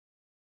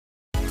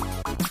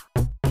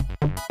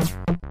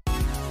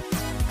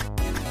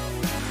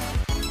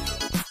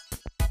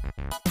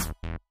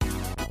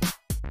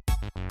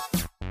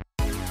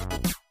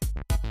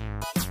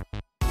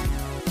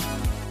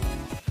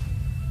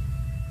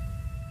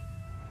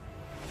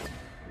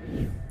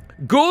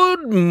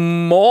Good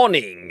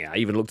morning. I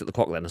even looked at the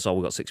clock then. I saw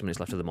we got 6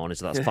 minutes left of the morning,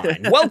 so that's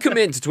fine. Welcome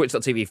into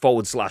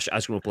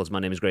twitch.tv/Ice Cream Uploads. My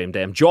name is Graham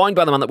Day. I'm joined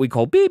by the man that we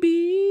call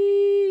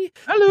Bibby.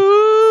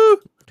 Hello.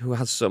 Who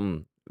has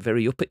some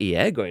very uppity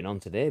hair going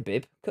on today,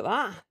 Bib. Look at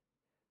that.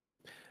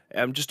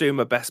 I'm just doing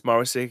my best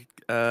Morrissey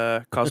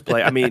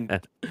cosplay. I mean,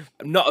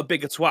 I'm not a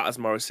big a twat as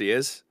Morrissey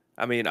is.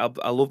 I mean,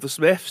 I love the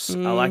Smiths.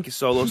 I like his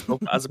solo stuff.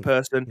 As a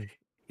person,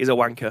 he's a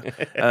wanker.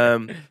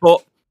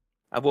 But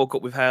I woke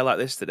up with hair like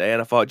this today, and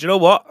I thought, do you know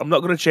what? I'm not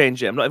going to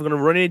change it. I'm not even going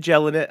to run any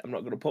gel in it. I'm not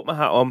going to put my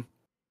hat on.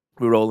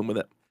 We're rolling with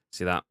it.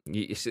 See that?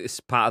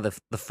 It's part of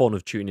the fun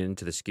of tuning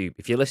into the scoop.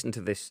 If you listen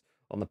to this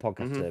on the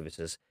podcast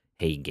services,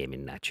 hey,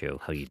 Gaming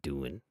Nacho, how you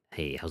doing?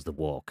 Hey, how's the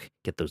walk?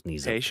 Get those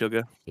knees up. Hey,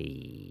 sugar.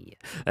 Hey.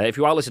 If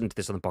you are listening to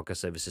this on the podcast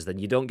services, then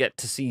you don't get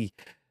to see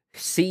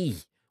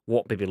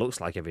what Bibby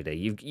looks like every day.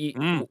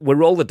 We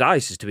roll the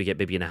dice. Do we get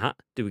Bibby in a hat?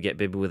 Do we get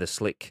Bibby with a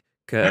slick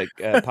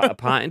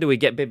parting? Do we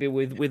get Bibby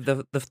with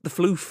the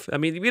floof? I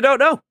mean, we don't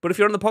know. But if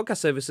you're on the podcast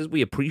services,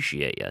 we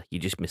appreciate you. You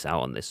just miss out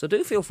on this. So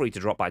do feel free to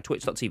drop by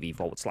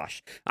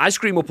twitch.tv/Ice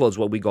Cream Uploads,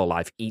 where we go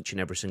live each and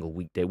every single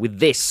weekday with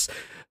this,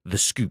 The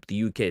Scoop,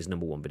 the UK's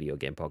 #1 video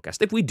game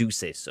podcast. If we do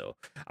say so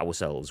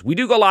ourselves. We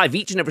do go live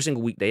each and every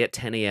single weekday at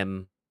 10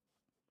 a.m.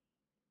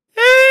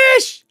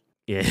 Ish!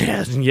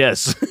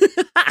 Yes.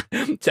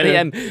 10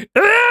 a.m.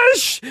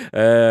 Ish!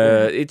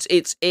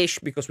 It's ish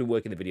because we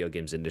work in the video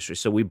games industry,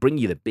 so we bring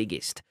you the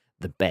biggest,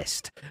 the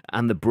best,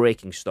 and the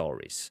breaking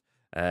stories.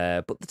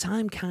 But the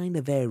time kind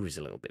of varies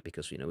a little bit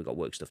because, we've got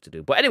work stuff to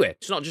do. But anyway,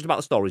 it's not just about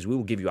the stories. We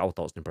will give you our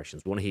thoughts and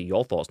impressions. We want to hear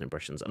your thoughts and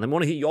impressions. And then we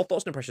want to hear your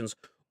thoughts and impressions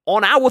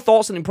on our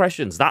thoughts and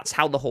impressions. That's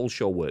how the whole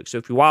show works. So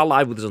if you are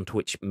live with us on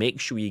Twitch, make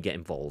sure you get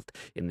involved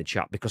in the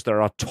chat because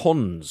there are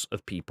tons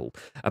of people,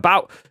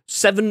 about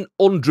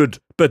 700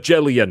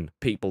 bajillion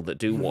people that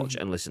do watch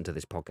and listen to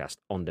this podcast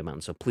on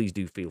demand. So please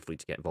do feel free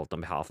to get involved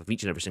on behalf of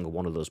each and every single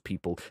one of those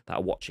people that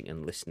are watching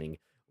and listening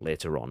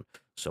later on.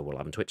 So we're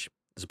live on Twitch.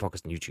 There's a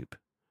podcast on YouTube.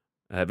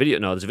 There's a video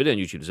on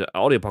YouTube. There's an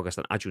audio podcast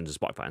on iTunes and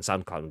Spotify and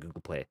SoundCloud and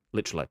Google Play.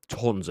 Literally,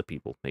 tons of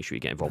people. Make sure you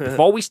get involved.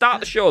 Before we start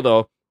the show,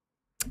 though,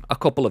 a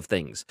couple of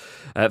things.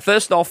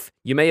 First off,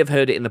 you may have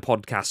heard it in the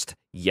podcast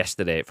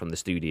yesterday from the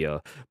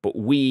studio, but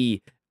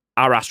we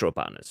are Astro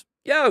partners.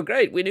 Yeah,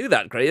 great. We knew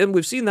that, Graham.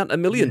 We've seen that a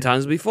million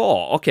times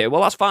before. Okay,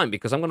 well, that's fine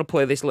because I'm going to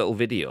play this little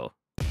video.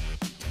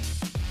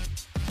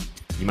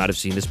 You might have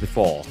seen this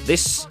before.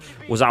 This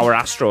was our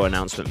Astro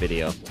announcement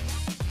video.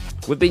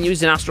 We've been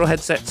using Astro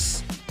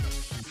headsets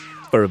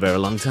for a very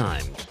long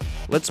time.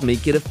 Let's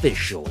make it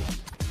official.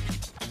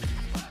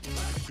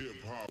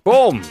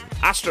 Boom!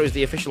 Astro is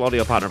the official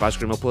audio partner of Ice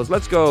Cream Uploads.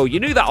 Let's go. You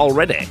knew that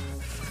already.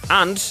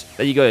 And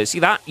there you go. See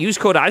that? Use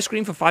code Ice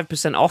Cream for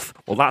 5% off.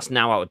 Well, that's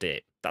now out of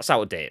date. That's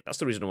out of date. That's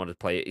the reason I wanted to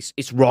play it.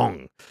 It's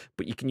wrong.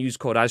 But you can use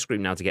code Ice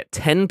Cream now to get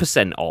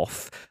 10%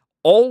 off.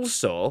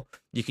 Also,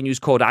 you can use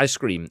code Ice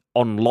Cream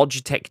on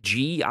Logitech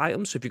G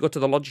items. So if you go to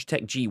the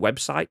Logitech G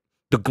website,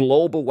 the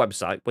global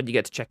website, when you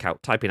get to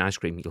checkout, type in ice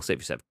cream, you'll save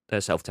yourself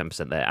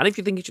 10% there. And if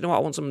you're thinking, you know what, I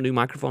want some new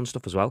microphone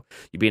stuff as well,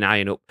 you've been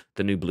eyeing up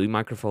the new blue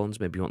microphones,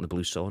 maybe you want the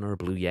blue Sona or a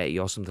blue Yeti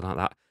or something like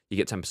that, you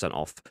get 10%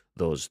 off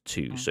those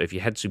too. So if you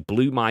head to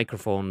blue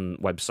microphone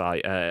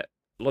website,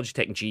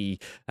 Logitech G,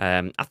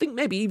 I think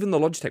maybe even the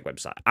Logitech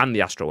website and the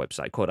Astro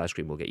website, code ice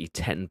cream will get you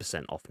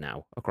 10% off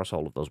now across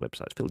all of those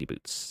websites. Fill your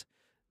boots.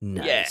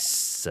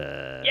 Nice.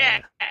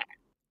 Yeah.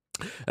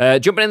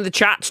 Jumping in the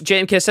chat,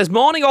 JMK says,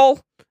 morning all.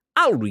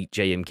 I'll read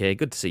JMK.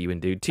 Good to see you in,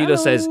 dude. Tito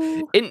says,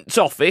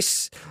 into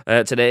office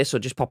today, so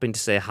just pop in to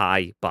say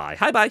hi, bye.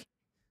 Hi, bye.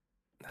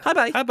 Hi,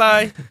 bye. Hi,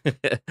 bye.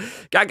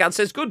 Gad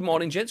says, good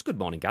morning, gents. Good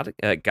morning, Gad.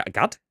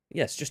 Gad?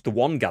 Yes, just the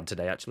one Gad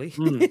today, actually.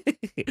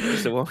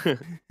 Just the one.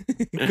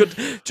 Good.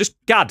 Just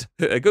Gad.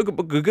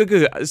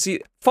 See,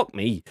 fuck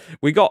me.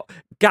 We got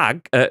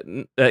Gad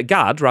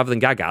rather than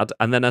Gagad,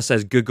 and then I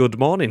says, good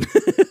morning.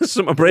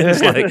 So my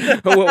brain's like,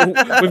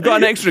 we've got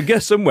an extra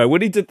guest somewhere. We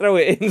need to throw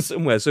it in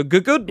somewhere. So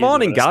good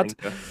morning, Gad.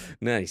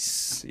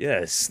 Nice.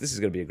 Yes, this is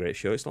going to be a great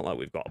show. It's not like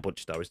we've got a bunch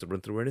of stories to run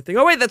through or anything.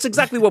 Oh, wait, that's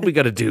exactly what we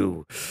got to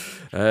do.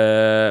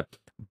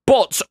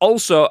 But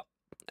also,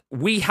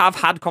 we have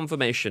had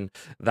confirmation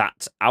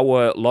that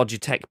our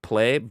Logitech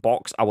Play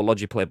box, our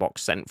Logi Play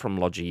box sent from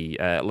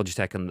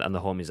Logitech and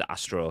the homies at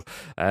Astro,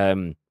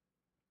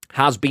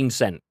 has been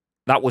sent.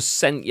 That was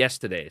sent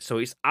yesterday. So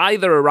it's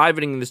either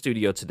arriving in the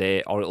studio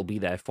today or it'll be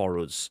there for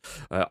us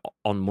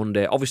on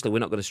Monday. Obviously, we're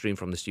not going to stream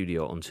from the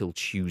studio until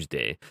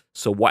Tuesday.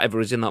 So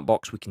whatever is in that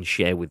box, we can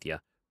share with you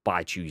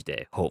by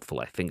Tuesday,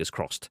 hopefully. Fingers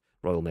crossed.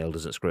 Royal Mail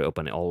doesn't screw it up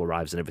and it all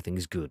arrives and everything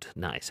is good.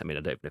 Nice. I mean,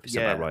 I don't know if it's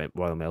sent by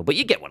Royal Mail, but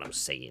you get what I'm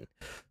saying.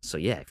 So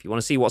yeah, if you want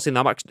to see what's in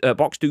that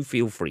box, do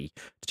feel free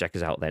to check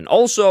us out then.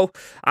 Also,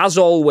 as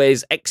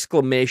always,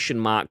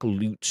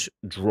 !loot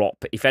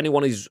drop. If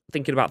anyone is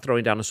thinking about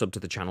throwing down a sub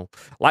to the channel,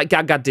 like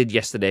Gagad did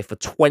yesterday for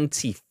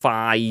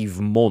 25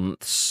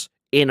 months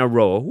in a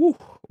row. Woo,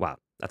 wow.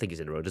 I think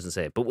it's in a row, doesn't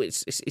say it, but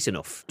it's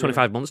enough.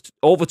 25 months,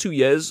 over 2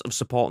 years of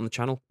support on the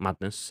channel.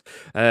 Madness.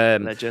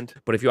 Legend.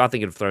 But if you are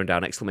thinking of throwing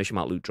down exclamation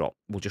mark loot drop,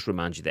 we'll just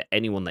remind you that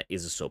anyone that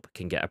is a sub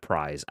can get a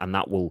prize, and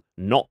that will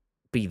not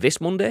be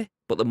this Monday,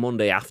 but the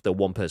Monday after,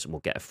 one person will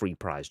get a free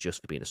prize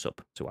just for being a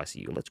sub. So I see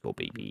you. Let's go,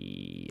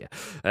 baby.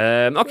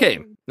 Okay,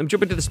 let me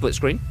jump into the split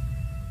screen.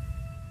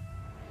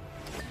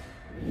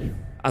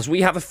 As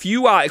we have a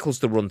few articles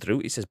to run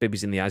through. It says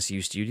Bibby's in the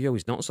ICU studio.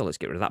 He's not, so let's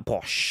get rid of that.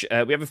 Bosh.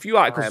 We have a few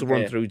articles to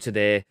run through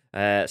today,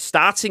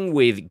 starting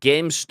with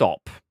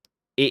GameStop.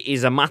 It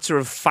is a matter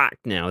of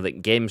fact now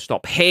that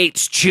GameStop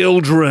hates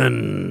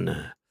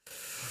children.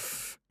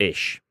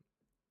 Ish.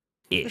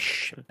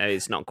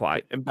 It's not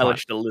quite.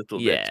 Embellished a little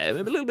bit. Yeah, a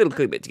little bit of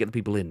clickbait to get the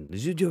people in.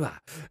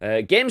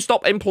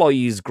 GameStop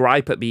employees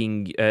gripe at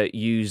being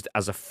used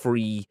as a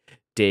free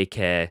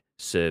daycare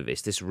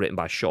service. This is written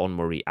by Sean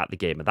Murray at The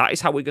Gamer. That is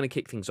how we're going to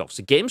kick things off.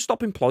 So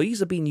GameStop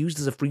employees are being used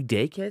as a free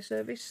daycare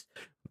service.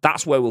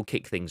 That's where we'll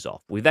kick things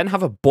off. We then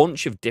have a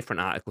bunch of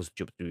different articles to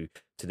jump through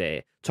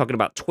today, talking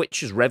about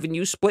Twitch's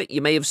revenue split.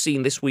 You may have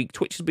seen this week,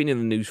 Twitch has been in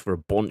the news for a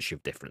bunch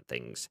of different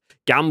things.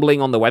 Gambling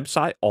on the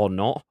website or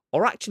not.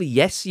 Or actually,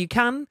 yes, you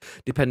can,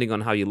 depending on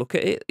how you look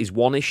at it, is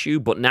one issue.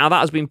 But now that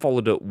has been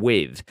followed up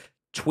with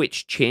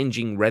Twitch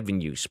changing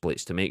revenue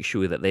splits to make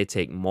sure that they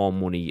take more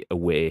money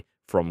away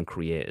from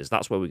creators.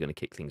 That's where we're going to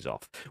kick things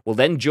off. We'll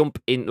then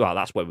jump in, well,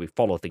 that's where we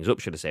follow things up,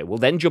 should I say. We'll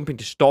then jump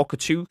into Stalker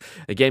 2,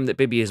 a game that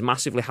Bibby is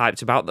massively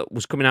hyped about that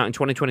was coming out in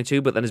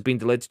 2022, but then has been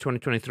delayed to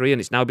 2023, and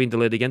it's now been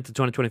delayed again to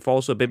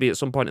 2024. So Bibby, at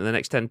some point in the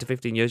next 10 to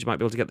 15 years, you might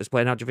be able to get this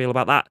playing. How do you feel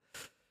about that?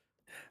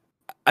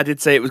 I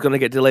did say it was going to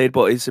get delayed,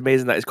 but it's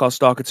amazing that it's called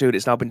Stalker 2 and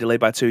it's now been delayed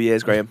by 2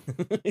 years, Graham.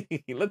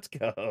 Let's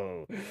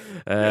go.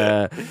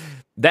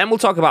 Then we'll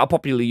talk about a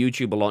popular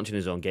YouTuber launching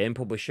his own game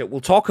publisher.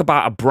 We'll talk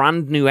about a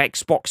brand new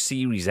Xbox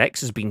Series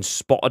X has been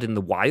spotted in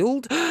the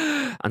wild.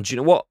 And do you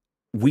know what?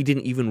 We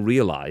didn't even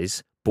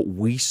realize, but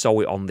we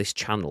saw it on this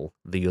channel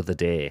the other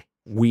day.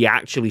 We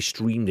actually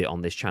streamed it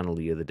on this channel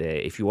the other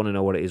day. If you want to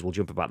know what it is, we'll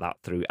jump about that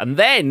through. And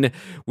then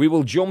we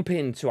will jump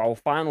into our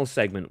final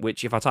segment,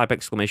 which if I type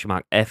exclamation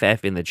mark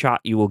FF in the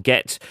chat, you will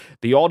get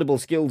the audible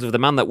skills of the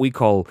man that we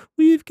call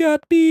We've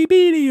Got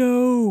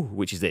BBDO,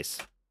 which is this.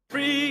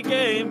 Free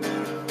Game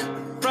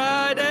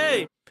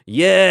Friday.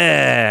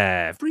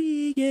 Yeah,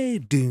 free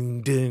game,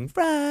 ding, ding,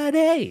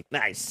 Friday.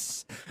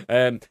 Nice.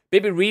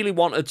 Bibby really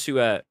wanted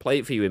to play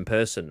it for you in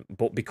person,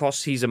 but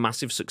because he's a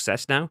massive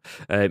success now,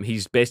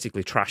 he's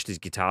basically trashed his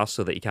guitar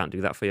so that he can't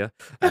do that for you.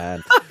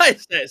 I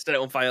set it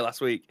on fire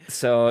last week.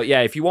 So,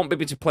 yeah, if you want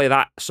Bibby to play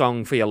that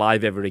song for your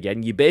live ever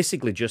again, you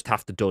basically just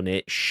have to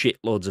donate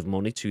shitloads of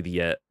money to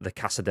the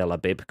Casadella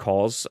Bib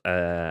cause,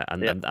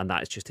 and that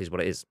is just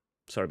what it is.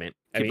 Sorry, mate.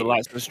 Keep the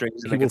lights and the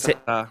strings and the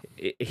guitar.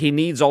 He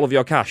needs all of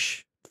your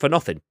cash. For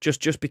nothing,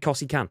 just because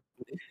he can.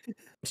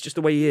 It's just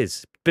the way he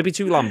is. Bibby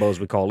 2 Lambos,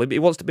 we call him. He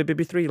wants to be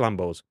Bibby 3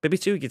 Lambos. Bibby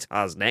 2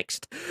 guitars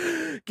next.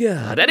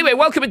 God. Anyway,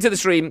 welcome into the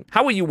stream.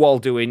 How are you all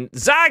doing?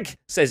 Zag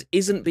says,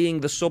 isn't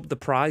being the sub the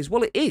prize?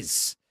 Well, it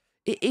is.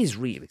 It is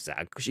really,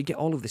 Zag, because you get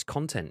all of this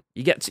content.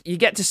 You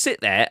get to sit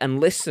there and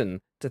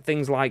listen to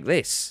things like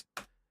this.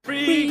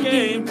 Free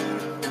Game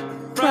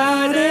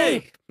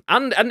Friday.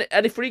 And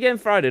if Free Game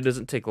Friday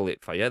doesn't tickle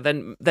it for you,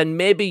 then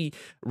maybe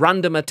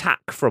Random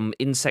Attack from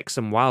Insects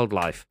and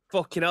Wildlife.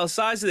 Fucking hell,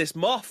 size of this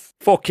moth.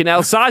 Fucking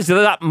hell, size of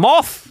that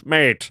moth,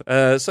 mate.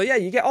 So yeah,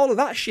 you get all of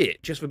that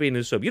shit just for being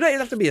a sub. You don't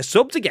even have to be a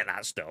sub to get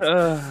that stuff.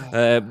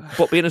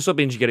 But being a sub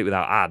means you get it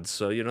without ads.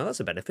 So, you know, that's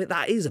a benefit.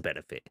 That is a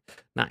benefit.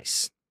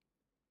 Nice.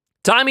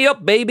 Tie me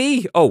up,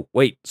 baby. Oh,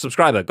 wait,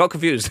 subscriber. Got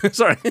confused.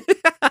 Sorry.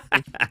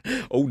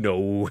 Oh,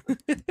 no.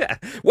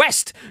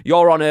 West,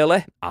 you're on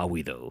early. Are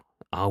we, though?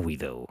 Are we,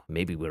 though?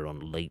 Maybe we're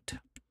on late.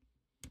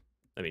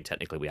 I mean,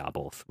 technically, we are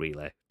both,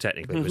 really.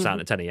 Technically, we're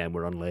starting at 10 a.m.,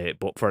 we're on late,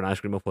 but for an ice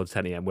cream upload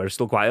 10 a.m., we're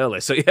still quite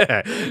early. So,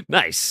 yeah,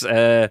 nice.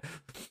 Or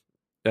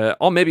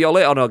maybe you're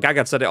late. Oh, no, Gag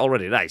had said it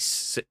already.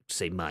 Nice.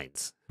 Same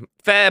minds.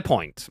 Fair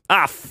point.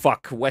 Ah,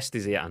 fuck. West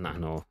is here. And I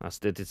know. I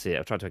did see it.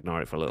 I tried to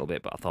ignore it for a little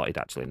bit, but I thought he'd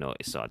actually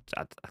noticed, so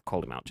I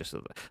called him out just so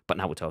that. But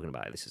now we're talking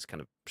about it. This is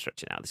kind of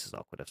stretching out. This is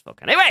awkward as fuck.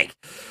 Anyway,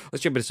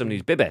 let's jump into some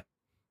news. Bibby.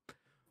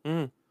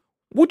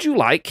 Would you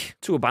like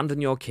to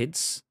abandon your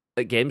kids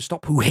at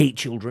GameStop who hate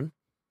children?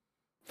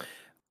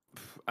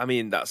 I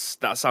mean, that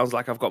sounds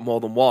like I've got more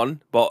than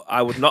one, but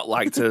I would not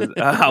like to.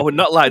 I would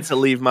not like to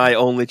leave my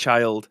only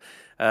child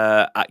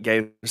at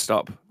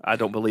GameStop. I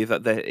don't believe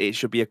that it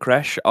should be a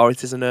creche or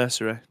it is a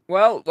nursery.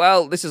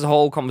 Well, this is a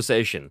whole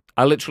conversation.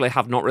 I literally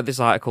have not read this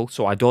article,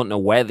 so I don't know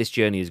where this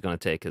journey is going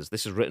to take us.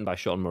 This is written by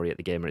Sean Murray at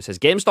The Gamer. It says,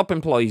 GameStop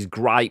employees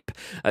gripe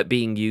at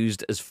being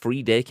used as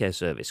free daycare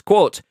service.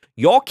 Quote,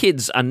 your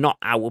kids are not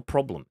our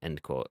problem,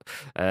 end quote.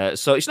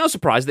 So it's no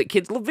surprise that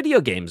kids love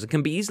video games and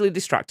can be easily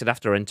distracted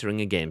after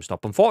entering a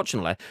GameStop.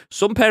 Unfortunately,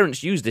 some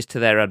parents use this to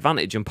their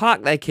advantage and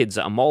park their kids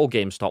at a mall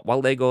GameStop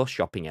while they go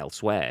shopping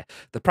elsewhere.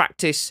 The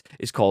practice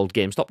is called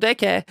GameStop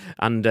Daycare,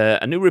 and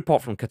a new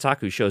report from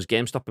Kotaku shows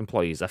GameStop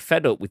employees are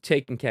fed up with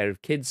taking care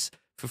of kids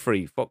for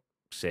free. Fuck's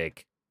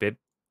sake, Bib.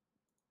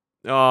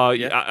 Oh,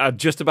 Yeah. I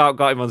just about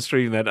got him on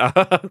stream then.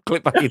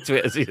 Click back into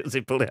it as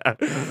he pulled it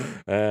out.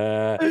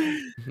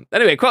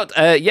 Anyway, quote,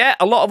 yeah,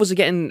 a lot of us are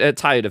getting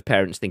tired of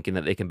parents thinking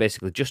that they can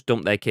basically just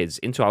dump their kids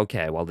into our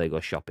care while they go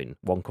shopping,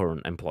 one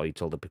current employee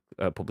told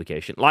the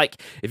publication.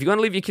 Like, if you're going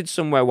to leave your kids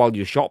somewhere while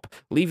you shop,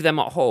 leave them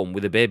at home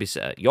with a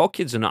babysitter. Your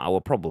kids are not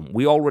our problem.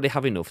 We already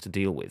have enough to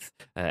deal with,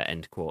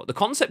 end quote. The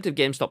concept of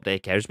GameStop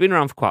Daycare has been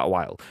around for quite a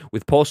while,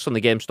 with posts on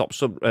the GameStop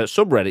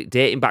subreddit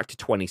dating back to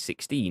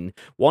 2016.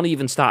 One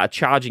even started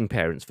charging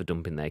parents for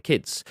dumping their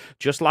kids.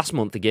 Just last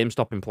month, a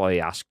GameStop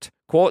employee asked,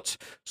 quote,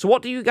 so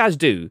what do you guys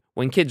do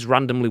when kids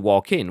randomly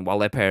walk in while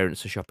their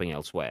parents are shopping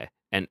elsewhere?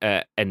 And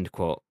end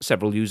quote.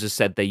 Several users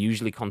said they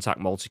usually contact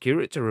mall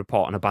security to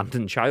report an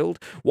abandoned child.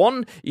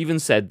 One even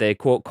said they,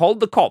 quote, called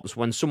the cops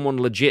when someone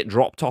legit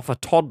dropped off a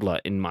toddler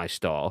in my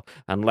store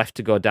and left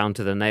to go down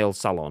to the nail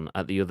salon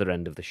at the other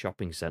end of the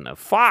shopping centre.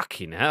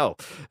 Fucking hell.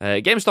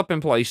 GameStop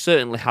employees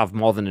certainly have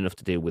more than enough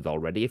to deal with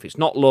already. If it's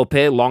not low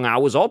pay, long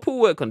hours, or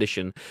poor work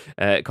conditions,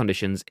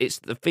 it's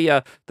the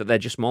fear that they're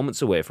just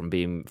moments away from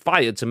being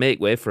fired to make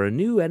way for a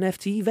new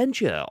NFT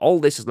venture. All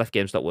this has left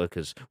GameStop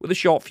workers with a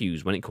short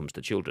fuse when it comes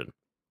to children.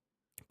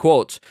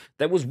 Quote,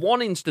 there was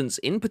one instance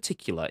in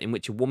particular in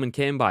which a woman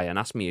came by and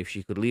asked me if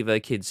she could leave her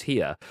kids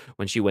here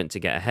when she went to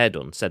get her hair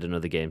done, said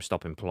another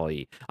GameStop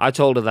employee. I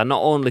told her that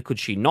not only could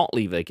she not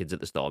leave her kids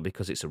at the store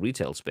because it's a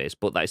retail space,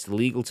 but that it's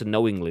illegal to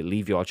knowingly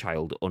leave your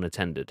child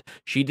unattended.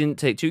 She didn't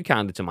take too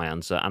kindly to my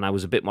answer, and I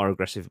was a bit more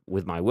aggressive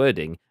with my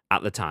wording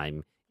at the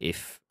time,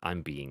 if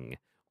I'm being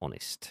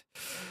honest.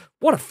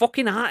 What a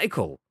fucking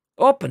article.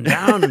 Up and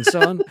down and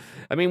so on.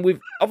 I mean, we've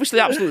obviously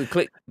absolutely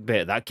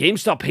clickbait that.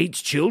 GameStop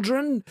hates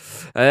children.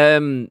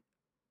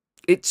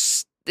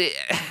 It's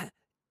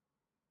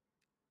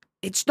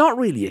not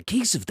really a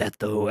case of that,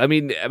 though. I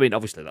mean,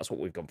 obviously that's what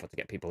we've gone for, to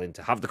get people in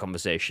to have the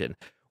conversation.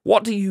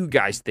 What do you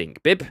guys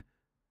think, Bib?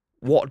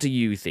 What do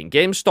you think?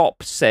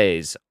 GameStop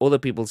says other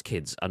people's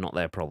kids are not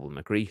their problem.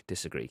 Agree?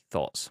 Disagree?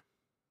 Thoughts?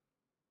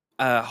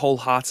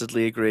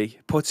 Wholeheartedly agree.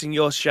 Putting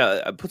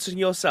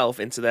yourself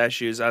into their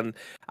shoes, and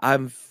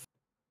I'm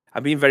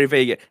being very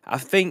vague. I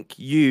think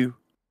you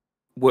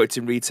worked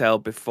in retail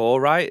before,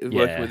 right? Yeah.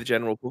 Working with the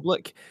general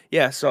public.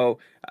 Yeah, so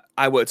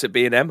I worked at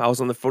B&M. I was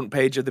on the front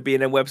page of the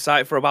B&M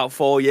website for about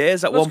 4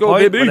 years at Let's one go,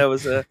 point baby. when I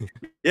was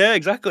yeah,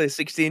 exactly.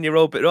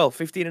 16-year-old,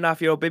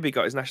 15-and-a-half-year-old Bibby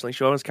got his national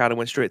insurance card and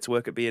went straight to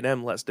work at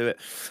B&M. Let's do it.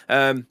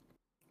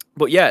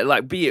 But yeah,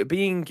 like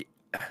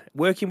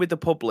working with the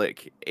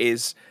public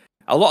is,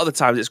 a lot of the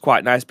times it's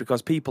quite nice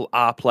because people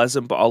are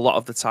pleasant, but a lot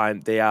of the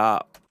time they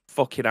are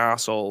fucking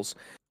arseholes.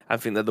 I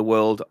think that the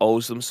world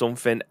owes them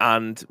something.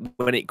 And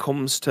when it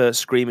comes to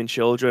screaming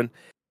children,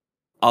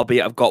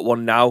 albeit I've got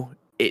one now,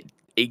 it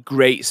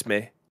grates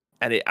me.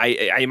 And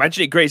I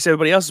imagine it grates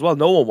everybody else as well.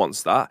 No one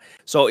wants that.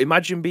 So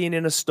imagine being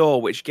in a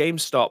store, which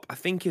GameStop, I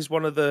think, is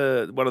one of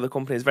the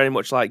companies very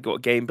much like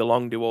what Game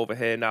Belong do over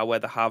here now, where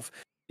they have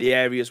the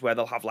areas where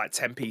they'll have like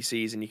 10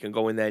 PCs and you can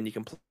go in there and you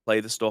can play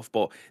the stuff.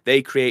 But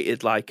they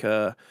created like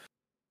a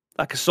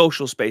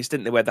social space,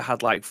 didn't they? Where they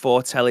had like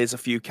 4 tellies, a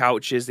few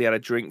couches. They had a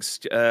drinks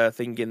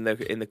thing in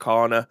the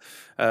corner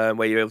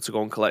where you're able to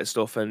go and collect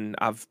stuff and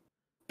have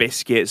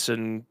biscuits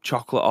and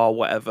chocolate or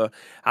whatever.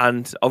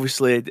 And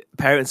obviously,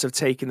 parents have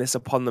taken this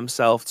upon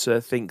themselves to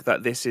think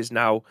that this is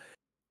now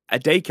a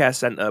daycare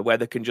center where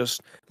they can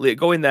just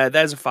go in there.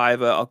 There's a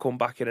 $5. I'll come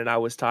back in an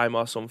hour's time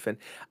or something.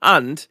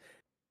 And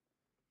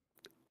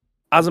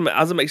as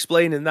I'm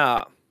explaining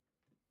that,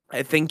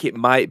 I think it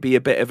might be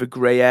a bit of a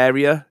grey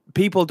area.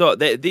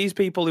 These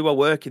people who are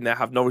working there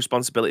have no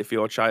responsibility for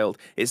your child.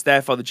 It's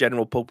there for the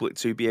general public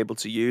to be able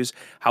to use.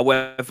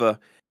 However,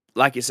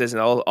 like it says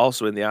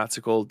also in the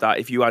article, that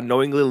if you are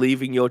knowingly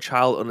leaving your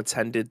child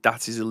unattended,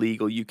 that is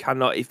illegal. You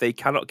cannot, if they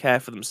cannot care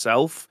for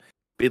themselves,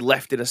 be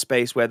left in a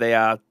space where they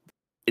are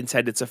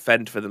intended to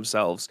fend for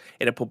themselves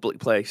in a public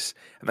place.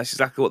 And that's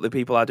exactly what the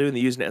people are doing.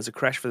 They're using it as a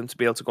creche for them to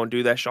be able to go and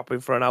do their shopping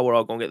for an hour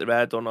or go and get their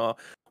hair done or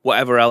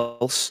whatever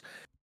else.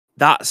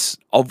 That's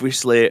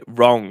obviously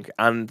wrong.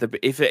 And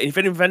if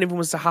anything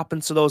was to happen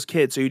to those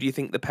kids, who do you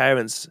think the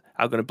parents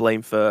are going to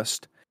blame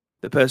first?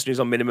 The person who's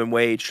on minimum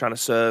wage trying to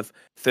serve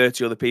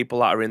 30 other people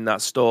that are in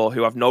that store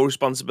who have no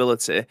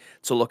responsibility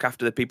to look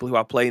after the people who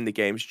are playing the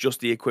games,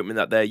 just the equipment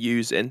that they're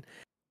using.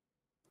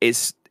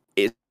 It's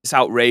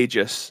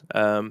outrageous.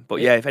 But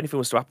yeah, if anything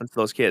was to happen to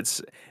those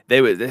kids,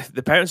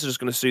 the parents are just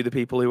going to sue the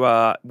people who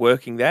are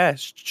working there,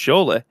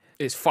 surely.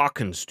 It's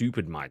fucking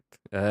stupid, mate.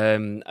 I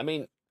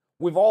mean,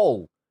 we've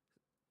all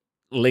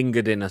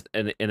lingered in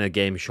a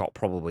game shop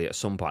probably at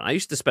some point. I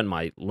used to spend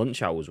my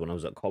lunch hours when I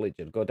was at college.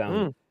 I'd go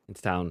down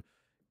into town,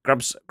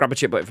 grab a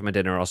chip bite for my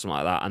dinner or something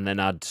like that, and then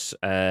I'd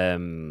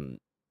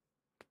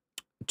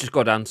just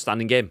go down,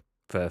 stand in game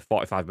for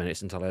 45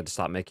 minutes until I had to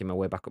start making my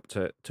way back up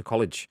to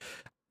college.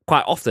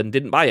 Quite often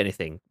didn't buy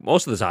anything.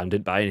 Most of the time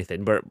didn't buy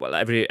anything, but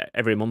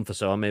every month or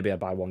so maybe I'd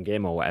buy one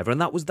game or whatever,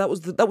 and that was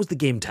the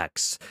game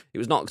tax. It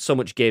was not so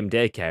much game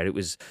daycare, it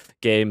was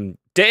game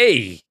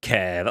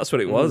Daycare. That's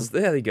what it was.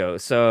 There you go.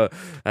 So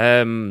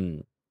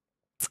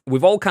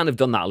we've all kind of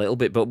done that a little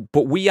bit,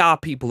 but we are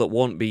people that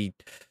won't be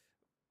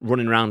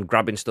running around,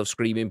 grabbing stuff,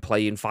 screaming,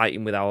 playing,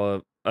 fighting with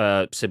our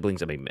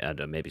siblings. I mean, I don't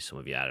know, maybe some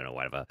of you, I don't know,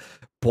 whatever.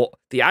 But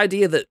the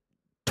idea that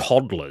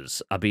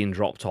toddlers are being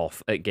dropped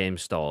off at game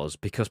stores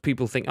because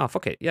people think, oh,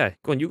 fuck it, yeah,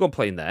 go on, you go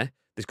play in there.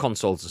 There's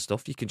consoles and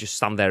stuff. You can just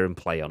stand there and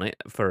play on it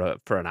for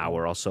an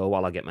hour or so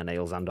while I get my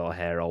nails and or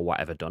hair or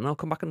whatever done. I'll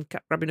come back and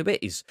grab in a bit.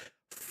 It's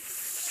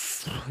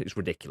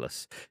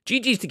ridiculous.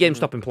 GG's to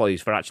GameStop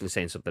employees for actually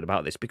saying something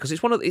about this, because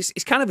it's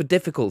kind of a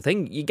difficult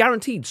thing. You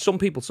guaranteed some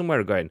people somewhere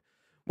are going,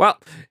 well,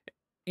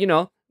 you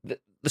know,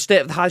 the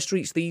state of the high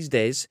streets these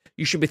days,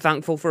 you should be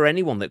thankful for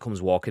anyone that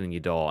comes walking in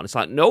your door. And it's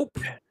like, nope.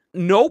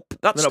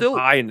 That's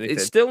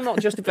it's still not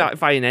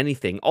justifying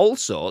anything.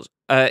 Also,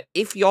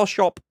 if your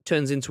shop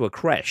turns into a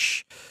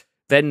creche,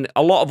 then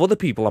a lot of other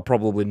people are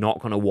probably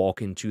not going to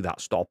walk into that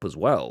stop as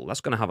well.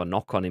 That's going to have a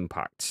knock-on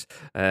impact.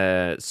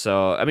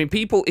 So, I mean,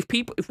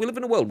 if we live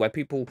in a world where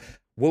people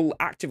will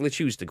actively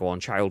choose to go on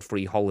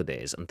child-free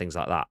holidays and things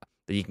like that,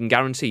 then you can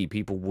guarantee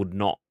people would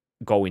not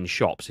go in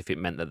shops if it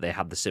meant that they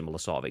had the similar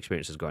sort of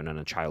experiences going on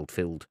a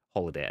child-filled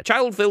holiday. A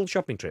child-filled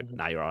shopping trip.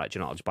 Now you're all right.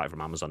 You know, I'll just buy it from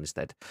Amazon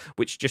instead,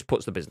 which just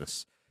puts the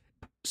business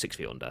 6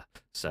 feet under.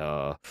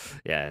 So,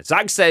 yeah.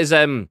 Zag says,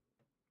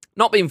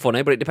 not being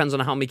funny, but it depends on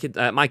how my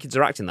kids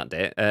are acting that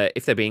day.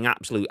 If they're being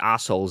absolute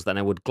assholes, then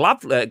I would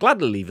gladly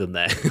leave them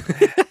there.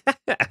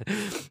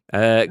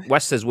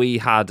 Wes says, we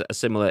had a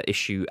similar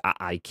issue at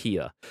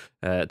IKEA,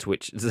 to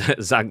which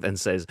Zag then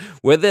says,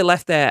 were they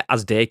left there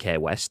as daycare,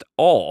 West,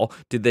 or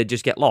did they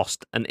just get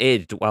lost and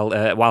aged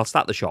whilst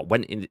at the shop?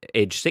 Went in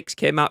age 6,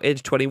 came out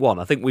age 21.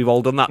 I think we've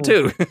all done that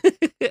too.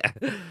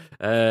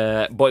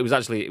 But it was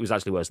actually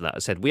worse than that. I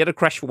said, we had a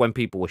crash for when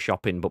people were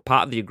shopping, but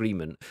part of the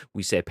agreement,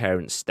 we say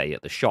parents stay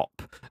at the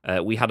shop.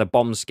 We had a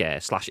bomb scare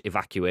 /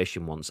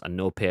 evacuation once, and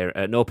no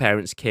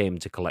parents came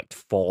to collect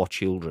 4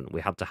 children. We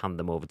had to hand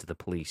them over to the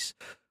police.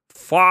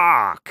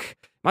 Fuck!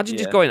 Imagine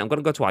just going, I'm going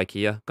to go to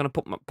IKEA, going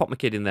to pop my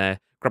kid in there,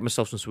 grab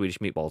myself some Swedish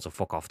meatballs and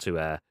fuck off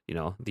to,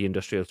 the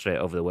industrial estate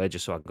over the way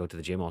just so I can go to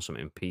the gym or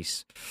something in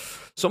peace.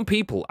 Some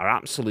people are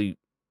absolute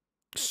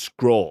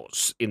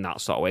scrows in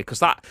that sort of way, because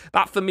that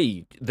for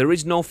me, there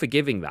is no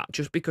forgiving that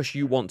just because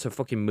you want to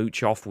fucking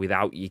mooch off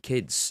without your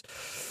kids.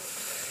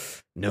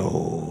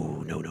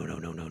 No.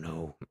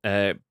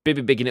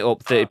 Bibby bigging it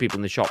up, 30 people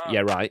in the shop.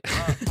 Yeah, right.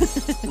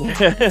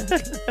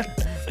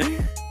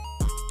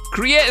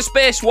 Creator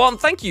Space 1,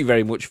 thank you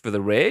very much for the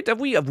raid. Have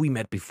we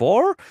met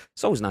before?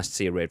 It's always nice to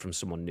see a raid from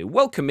someone new.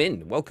 Welcome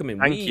in.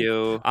 Thank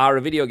you. Are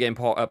a video game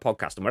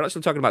podcast, and we're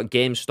actually talking about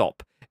GameStop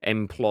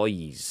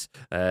employees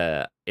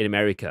in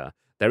America.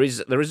 There is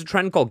a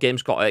trend called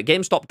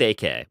GameStop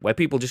Daycare, where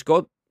people just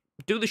go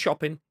do the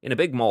shopping in a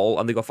big mall,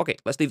 and they go, fuck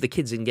it, let's leave the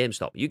kids in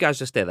GameStop. You guys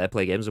just stay there,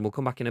 play games, and we'll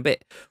come back in a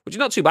bit. Which is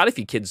not too bad if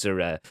your kids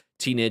are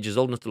teenagers,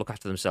 old enough to look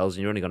after themselves,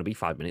 and you're only going to be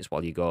 5 minutes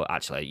while you go,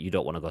 actually, you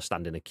don't want to go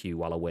stand in a queue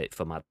while I wait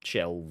for my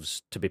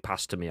shelves to be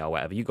passed to me or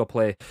whatever. You go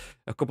play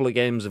a couple of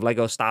games of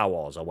Lego Star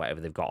Wars or whatever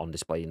they've got on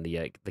display in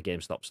the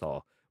GameStop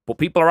store. But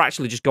people are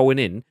actually just going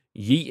in,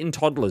 yeeting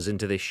toddlers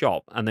into this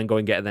shop, and then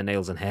going getting their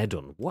nails and hair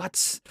done.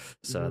 What?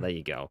 So there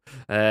you go.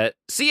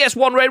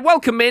 CS1 Raid,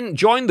 welcome in.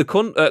 Join the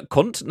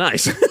cunt.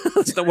 Nice.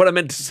 That's not what I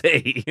meant to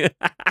say.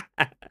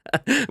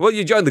 Well,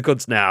 you joined the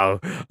cunts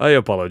now. I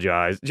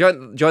apologise.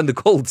 Join the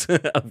cult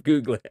of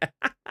Google.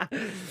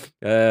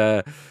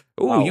 Wow.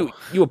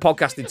 You were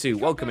podcasting too.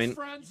 Welcome in.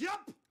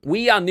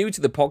 We are new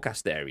to the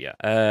podcast area,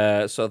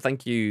 so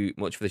thank you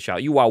much for the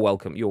shout. You are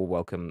welcome. You're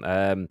welcome.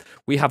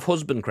 We have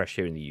husband crash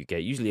here in the UK,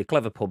 usually a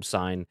clever pub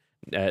sign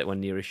when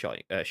near a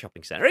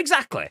shopping centre.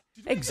 Exactly.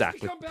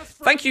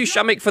 Thank you,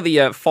 Shamik, for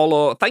the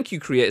follow. Thank you,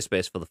 Creator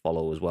Space, for the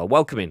follow as well.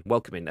 Welcome in.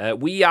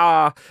 We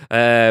are...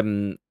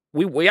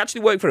 We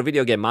actually work for a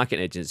video game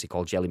marketing agency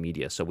called Jelly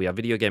Media, so we are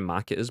video game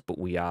marketers, but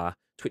we are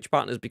Twitch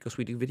partners because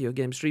we do video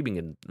game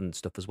streaming and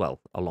stuff as well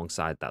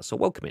alongside that. So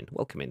welcome in.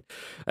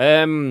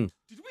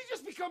 Did we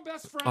just become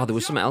best friends? Oh, there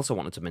was something else I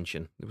wanted to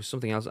mention. There was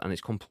something else, and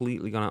it's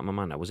completely gone out of my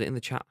mind now. Was it in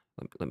the chat?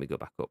 Let me go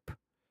back up.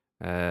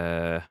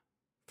 I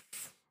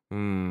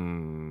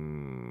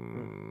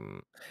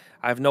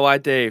have no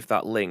idea if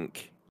that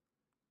link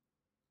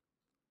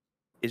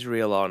is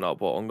real or not,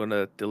 but I'm going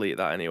to delete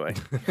that anyway.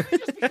 Did we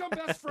just become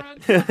best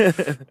friends?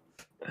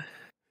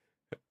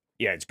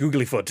 Yeah, it's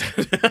googly foot.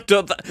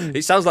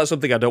 It sounds like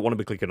something I don't want to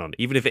be clicking on,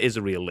 even if it is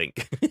a real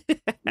link.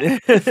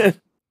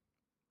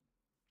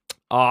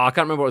 Oh, I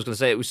can't remember what I was going to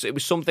say. It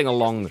was something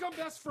along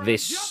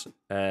this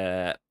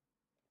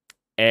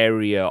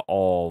area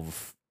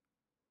of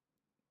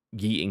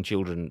yeeting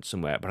children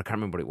somewhere, but I can't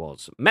remember what it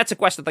was.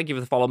 MetaQuester, thank you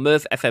for the follow.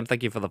 Mirth FM,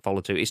 thank you for the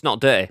follow too. It's not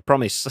dirty,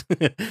 promise.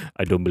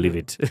 I don't believe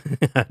it.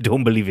 I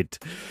don't believe it.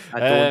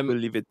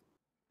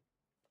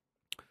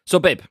 So,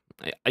 babe,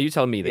 are you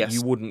telling me that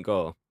you wouldn't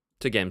go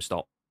to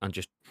GameStop and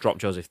just drop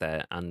Joseph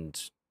there and,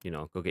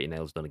 go get your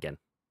nails done again?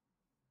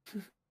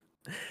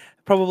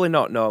 Probably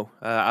not. No,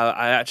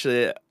 I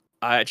actually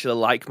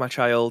like my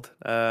child.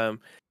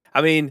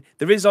 I mean,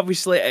 there is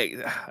obviously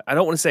I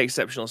don't want to say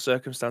exceptional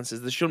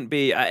circumstances. There shouldn't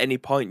be at any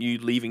point you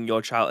leaving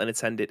your child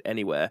unattended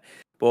anywhere.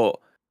 But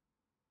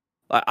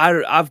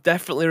I've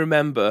definitely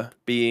remember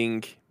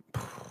being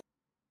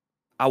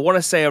I want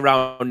to say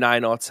around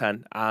 9 or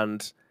 10,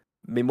 and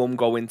my mum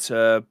going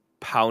to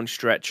pound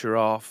stretcher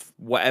off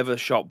whatever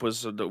shop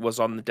was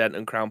on the Dent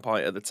and Crown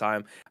Point at the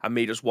time, and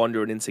me just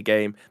wandering into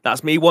game.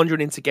 That's me wandering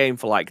into game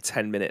for like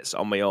 10 minutes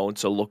on my own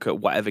to look at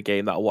whatever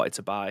game that I wanted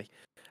to buy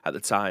at the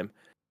time.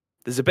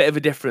 There's a bit of a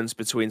difference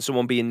between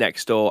someone being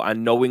next door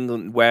and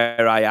knowing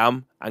where I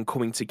am and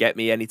coming to get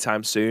me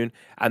anytime soon,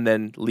 and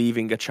then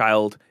leaving a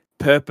child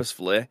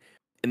purposefully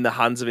in the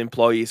hands of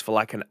employees for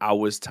like an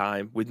hour's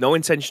time with no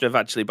intention of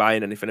actually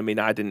buying anything. I mean,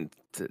 I didn't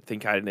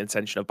think I had an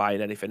intention of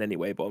buying anything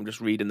anyway, but I'm just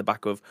reading the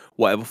back of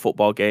whatever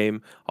football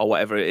game or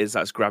whatever it is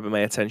that's grabbing my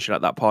attention at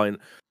that point.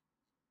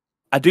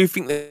 I do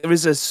think there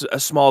is a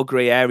small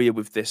grey area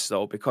with this,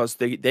 though, because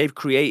they've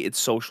created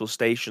social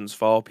stations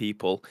for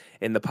people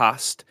in the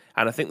past,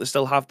 and I think they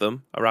still have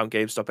them around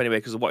GameStop anyway,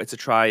 because I wanted to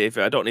try.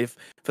 I don't know if,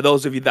 for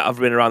those of you that have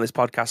been around this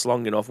podcast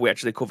long enough, we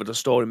actually covered a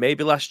story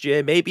maybe last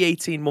year, maybe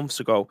 18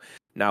 months ago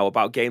now,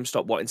 about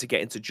GameStop wanting to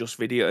get into just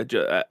video,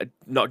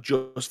 not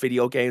just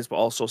video games, but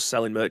also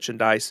selling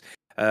merchandise,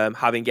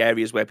 having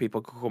areas where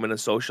people could come in and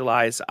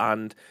socialize,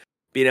 and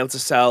being able to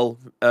sell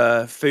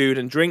food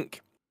and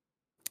drink.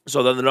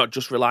 So then they're not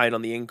just relying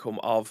on the income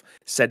of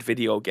said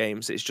video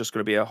games. It's just going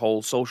to be a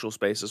whole social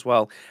space as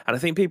well. And I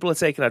think people are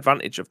taking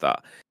advantage of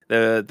that.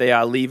 They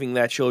are leaving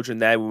their children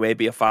there with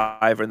maybe a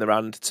 $5 in their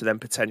hand to then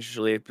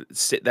potentially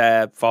sit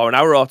there for an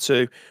hour or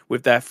two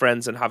with their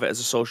friends and have it as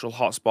a social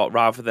hotspot,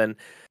 rather than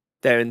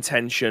their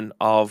intention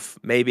of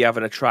maybe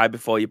having a try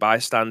before you buy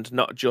stand,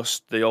 not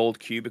just the old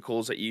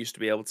cubicles that you used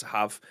to be able to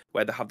have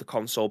where they have the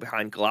console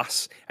behind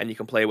glass and you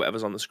can play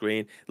whatever's on the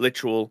screen,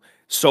 literal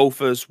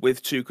sofas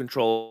with 2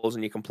 controls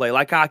and you can play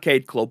like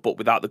Arcade Club but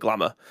without the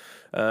glamour.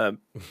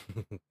 Arcade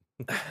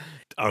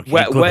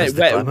Club has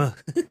the glamour.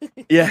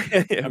 Yeah.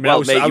 I mean,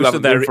 well, mate, you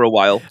haven't been for a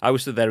while. I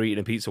was stood there eating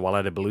a pizza while I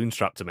had a balloon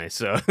strapped to me,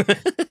 so...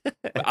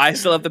 I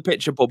still have the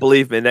picture, but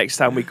believe me, next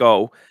time we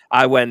go,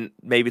 I went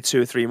maybe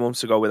 2 or 3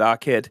 months ago with our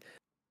kid.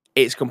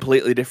 It's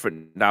completely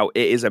different now.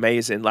 It is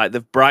amazing. Like,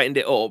 they've brightened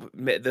it up.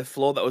 The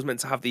floor that was meant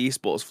to have the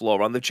esports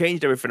floor on, they've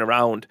changed everything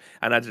around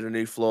and added a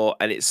new floor,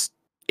 and it's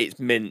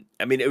mint.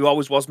 I mean, it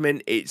always was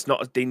mint. It's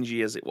not as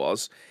dingy as it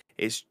was.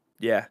 It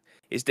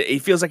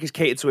feels like it's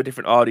catered to a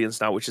different audience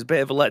now, which is a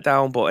bit of a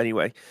letdown. But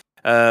anyway,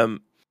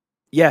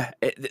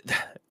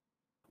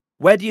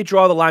 where do you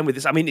draw the line with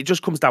this? I mean, it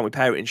just comes down with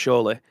parenting,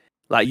 surely.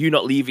 Like, you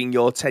not leaving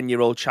your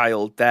 10-year-old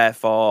child there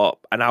for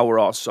an hour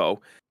or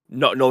so,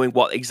 not knowing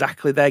what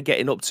exactly they're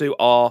getting up to,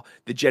 or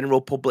the general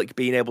public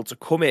being able to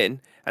come in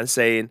and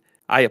saying,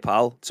 hiya,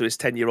 pal, to his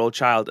 10-year-old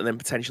child and then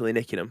potentially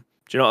nicking him.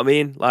 Do you know what I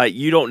mean? Like,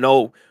 you don't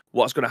know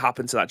what's going to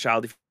happen to that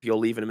child if you're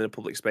leaving them in a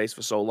public space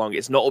for so long.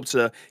 It's not up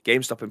to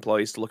GameStop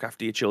employees to look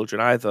after your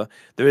children either.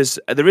 There is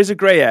a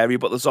grey area,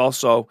 but there's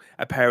also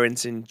a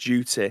parenting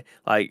duty.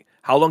 Like,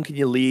 how long can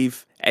you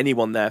leave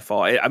anyone there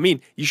for? I mean,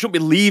 you shouldn't be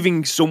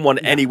leaving someone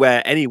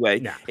anywhere anyway.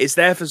 No. It's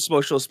there for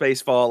social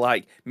space for,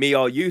 like, me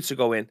or you to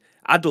go in.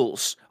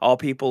 Adults or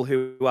people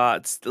who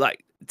are,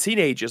 like,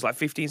 teenagers, like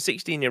 15,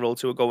 16-year-olds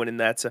who are going in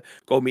there to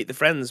go meet the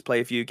friends,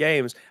 play a few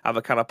games, have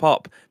a can of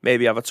pop,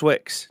 maybe have a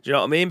Twix. Do you know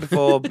what I mean?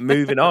 Before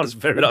moving on.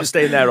 They're not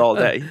staying there all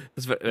day.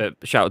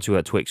 Shout out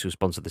to Twix, who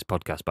sponsored this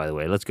podcast, by the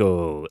way. Let's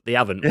go. They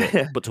haven't,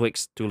 but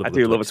Twix. I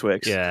do love a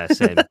Twix. Yeah,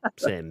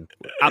 same.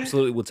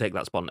 Absolutely will take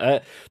that spawn.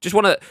 Just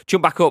want to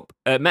jump back up.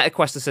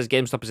 MetaQuester says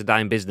GameStop is a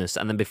dying business.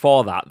 And then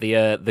before that,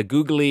 the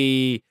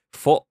googly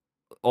foot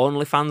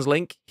OnlyFans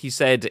link, he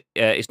said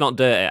it's not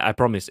dirty, I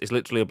promise, it's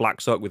literally a black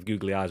sock with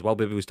googly eyes. While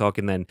Bibby was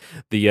talking then,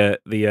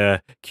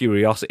 the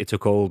curiosity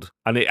took hold,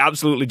 and it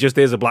absolutely just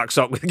is a black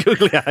sock with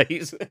googly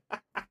eyes.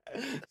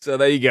 So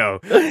there you go.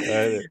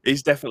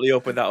 He's definitely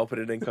opened that up in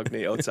an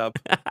incognito tab.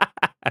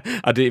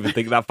 I didn't even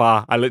think that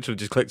far. I literally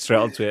just clicked straight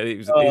onto it. It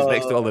was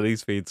next to all the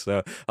news feeds,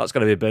 so that's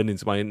going to be burned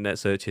into my internet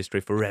search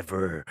history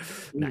forever.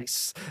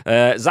 Nice.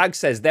 Zag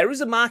says, there is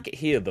a market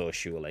here, though,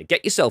 surely.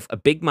 Get yourself a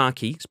big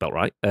marquee, spelt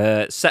right,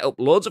 set up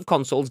loads of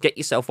consoles, get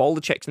yourself all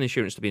the checks and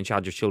insurance to be in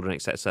charge of children,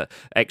 etc.,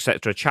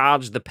 etc.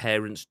 Charge the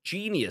parents.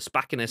 Genius.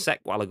 Back in a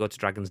sec while I go to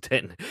Dragon's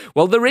Den.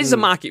 Well, there is a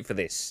market for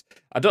this.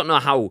 I don't know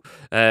how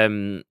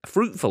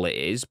fruitful it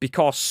is,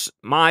 because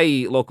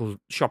my local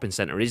shopping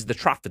centre is the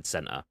Trafford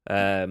Centre.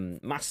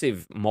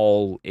 Massive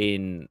mall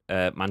in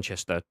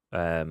Manchester,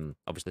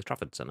 obviously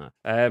Trafford Centre.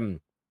 I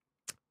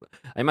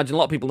imagine a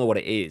lot of people know what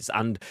it is,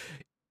 and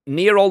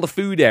near all the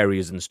food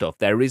areas and stuff,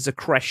 there is a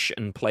creche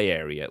and play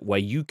area where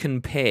you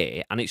can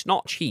pay, and it's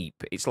not cheap.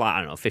 It's like, I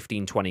don't know,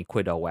 15, 20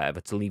 quid or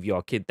whatever to leave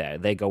your kid there.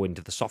 They go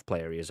into the soft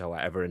play areas or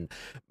whatever and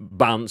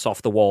bounce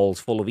off the walls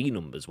full of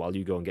E-numbers while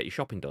you go and get your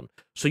shopping done.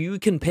 So you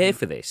can pay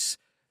for this.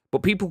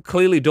 But people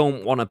clearly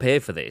don't want to pay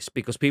for this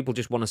because people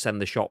just want to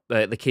send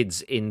the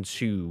kids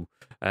into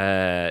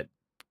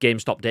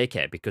GameStop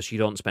Daycare, because you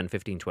don't spend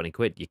 15, 20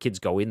 quid. Your kids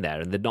go in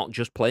there and they're not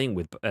just playing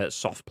with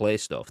soft play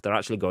stuff. They're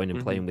actually going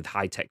and playing with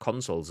high-tech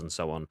consoles and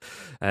so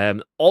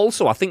on.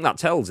 Also, I think that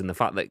tells in the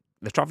fact that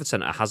the Trafford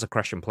Centre has a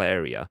crash and play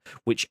area,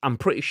 which I'm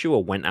pretty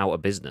sure went out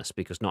of business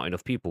because not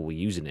enough people were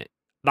using it.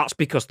 that's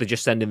because they're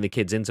just sending the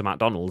kids into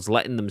McDonald's,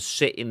 letting them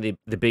sit in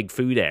the big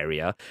food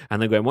area,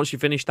 and they're going, once you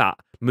finish that,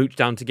 mooch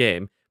down to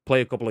game, play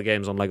a couple of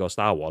games on Lego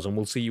Star Wars, and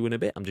we'll see you in a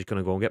bit. I'm just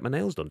going to go and get my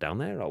nails done down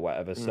there or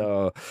whatever.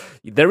 So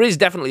there is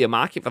definitely a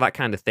market for that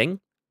kind of thing.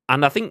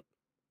 And I think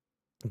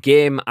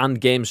Game and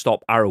GameStop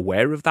are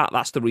aware of that.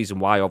 That's the reason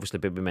why, obviously,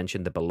 Bibby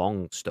mentioned the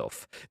Belong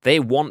stuff. They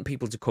want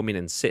people to come in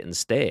and sit and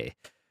stay,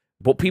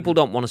 but people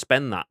don't want to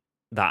spend that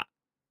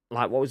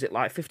like, what was it,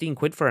 like 15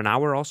 quid for an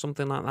hour or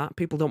something like that?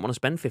 People don't want to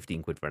spend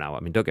 15 quid for an hour. I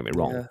mean, don't get me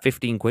wrong,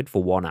 15 quid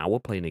for 1 hour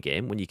playing a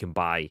game when you can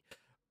buy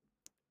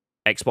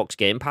Xbox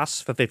Game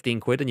Pass for 15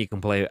 quid and you can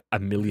play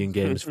 1 million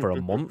games for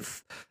a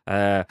month.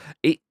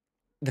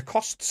 The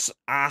costs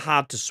are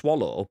hard to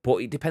swallow, but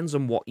it depends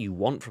on what you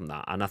want from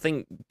that. And I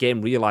think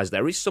Game realised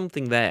there is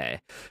something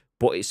there,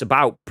 but it's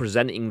about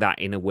presenting that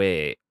in a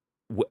way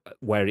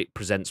where it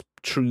presents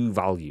true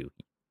value.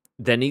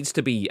 There needs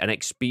to be an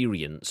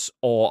experience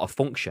or a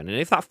function. And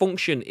if that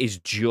function is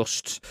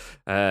just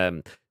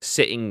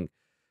sitting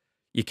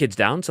your kids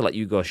down to let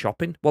you go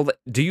shopping, well,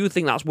 do you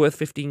think that's worth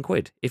 15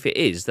 quid? If it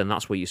is, then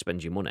that's where you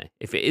spend your money.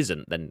 If it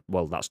isn't, then,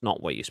 well, that's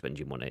not where you spend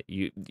your money.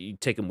 You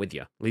take them with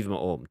you, leave them at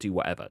home, do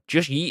whatever.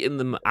 Just eating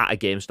them at a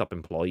GameStop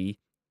employee,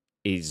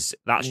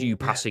 that's you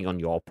passing on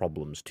your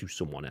problems to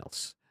someone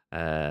else.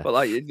 But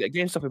like a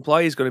GameStop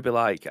employee is going to be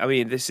like, I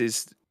mean, this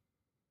is...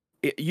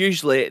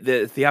 Usually,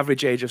 the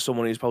average age of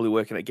someone who's probably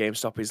working at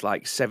GameStop is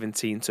like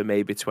 17 to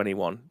maybe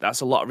 21.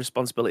 That's a lot of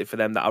responsibility for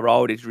them that are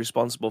already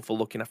responsible for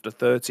looking after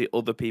 30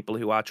 other people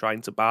who are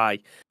trying to buy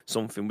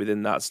something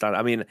within that stand.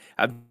 I mean,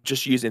 I'm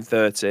just using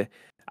 30.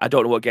 I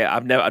don't know what game.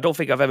 I don't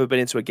think I've ever been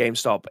into a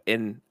GameStop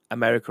in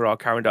America or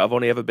Canada. I've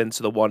only ever been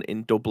to the one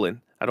in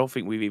Dublin. I don't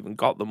think we've even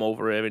got them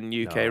over here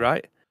in UK,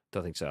 right?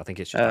 Don't think so. I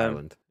think it's just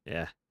Ireland.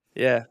 Yeah.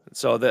 Yeah,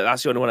 so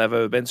that's the only one I've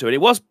ever been to, and it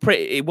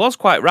was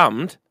quite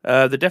rammed.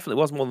 There definitely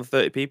was more than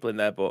 30 people in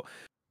there, but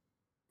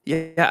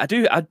yeah,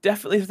 I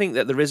definitely think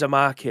that there is a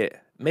market.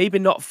 Maybe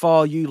not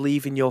for you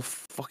leaving your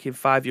fucking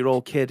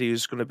 5-year-old kid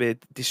who's going to be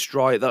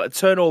destroyed. The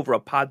turnover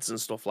of pads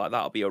and stuff like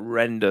that will be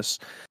horrendous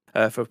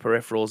for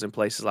peripherals in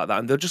places like that,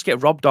 and they'll just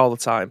get robbed all the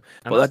time.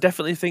 But I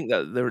definitely think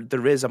that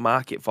there is a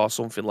market for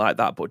something like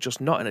that, but just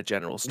not in a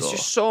general store. There's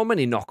just so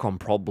many knock-on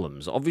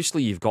problems.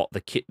 Obviously, you've got the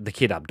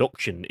kid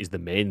abduction is the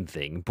main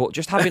thing, but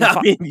just having a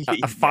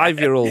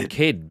 5-year-old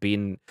kid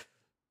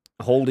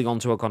holding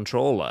onto a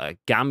controller,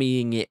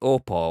 gammying it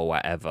up or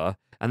whatever,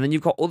 and then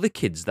you've got other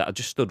kids that are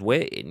just stood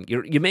waiting.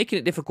 You're making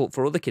it difficult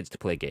for other kids to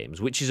play games,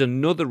 which is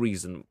another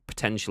reason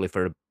potentially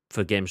for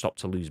GameStop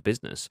to lose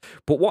business.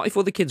 But what if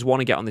other kids want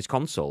to get on this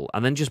console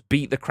and then just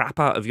beat the crap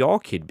out of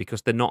your kid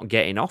because they're not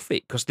getting off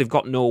it because they've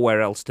got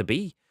nowhere else to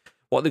be?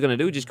 What they're going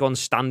to do is just go and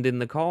stand in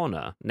the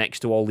corner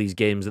next to all these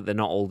games that they're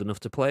not old enough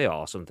to play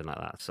or something like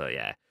that. So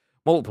yeah,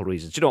 multiple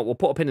reasons. Do you know what? We'll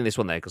put a pin in this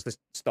one there because this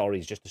story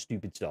is just a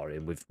stupid story,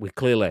 and we've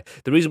clearly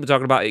the reason we're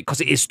talking about it because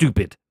it is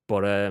stupid.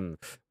 But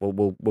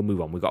we'll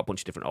move on. We've got a bunch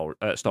of different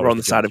stories. We're on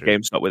the side of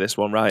GameStop with this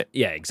one, right?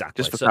 Yeah,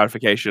 exactly. Just for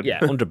clarification. Yeah,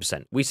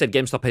 100%. We said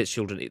GameStop hates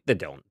children. They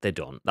don't. They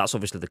don't. That's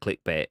obviously the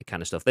clickbait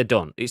kind of stuff. They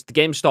don't. It's the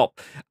GameStop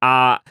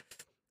are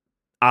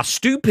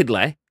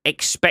stupidly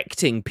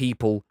expecting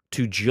people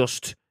to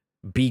just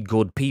be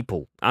good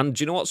people. And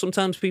do you know what?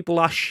 Sometimes people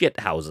are shit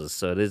houses.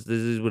 So this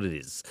is what it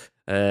is.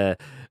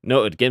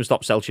 Noted.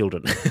 GameStop sell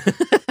children.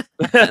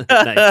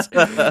 Nice.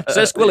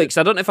 So Squillix,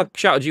 I don't know if I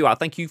shouted you out.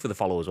 Thank you for the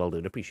follow as well,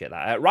 dude. Appreciate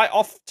that. Right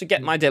off to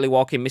get my daily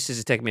walk in. Missus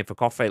is taking me for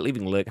coffee,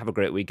 leaving a lurk. Have a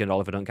great weekend,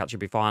 all. If I don't catch you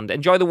beforehand,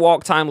 enjoy the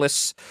walk,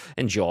 Timeless.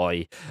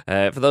 Enjoy.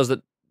 For those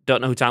that don't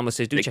know who Timeless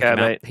is, do check him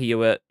out.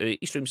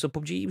 He streams some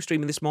PUBG. He was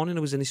streaming this morning. I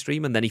was in his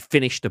stream, and then he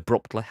finished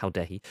abruptly. How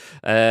dare he?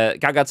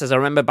 Gagad says, I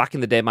remember back in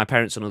the day, my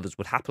parents and others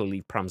would happily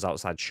leave prams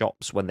outside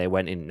shops when they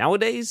went in.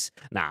 Nowadays,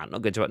 nah,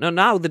 not going to it. No,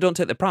 now they don't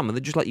take the pram, and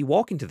they just let you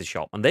walk into the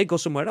shop, and they go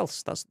somewhere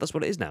else. That's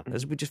what it is now,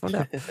 as we just found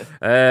out.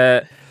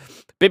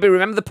 Bibby,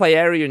 remember the play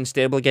area in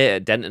Stablegate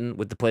at Denton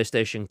with the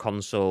PlayStation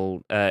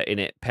console in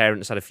it?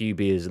 Parents had a few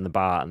beers in the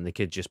bar, and the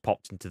kid just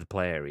popped into the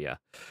play area.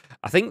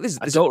 I think there's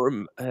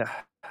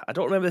I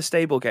don't remember the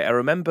Stablegate. I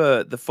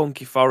remember the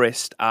Funky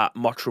Forest at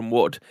Mottram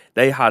Wood.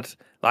 They had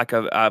like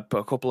a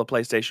couple of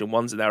PlayStation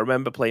 1s in there. I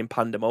remember playing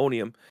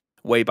Pandemonium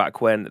way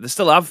back when. They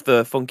still have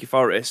the Funky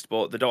Forest,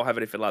 but they don't have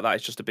anything like that.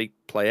 It's just a big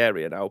play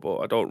area now, but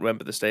I don't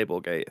remember the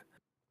Stablegate.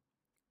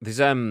 There's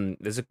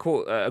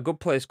a good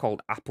place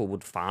called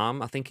Applewood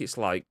Farm. I think it's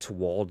like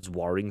towards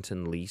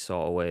Warrington Lee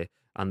sort of way,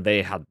 and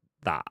they had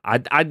that.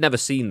 I'd never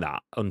seen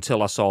that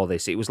until I saw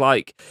this. It was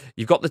like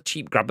you've got the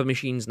cheap grabber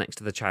machines next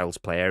to the child's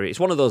play area. It's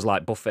one of those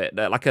like buffet,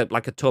 like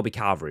a Toby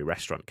Carvery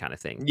restaurant kind of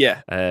thing.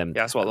 Yeah,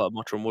 that's what that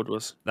Mottram Wood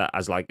was. That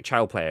as like a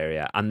child play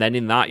area, and then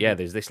in that,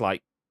 there's this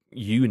like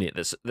unit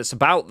that's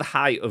about the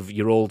height of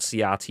your old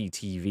CRT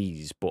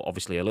TVs, but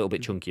obviously a little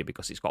bit chunkier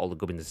because it's got all the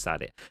gubbins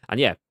inside it. And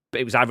yeah,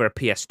 it was either a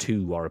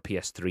PS2 or a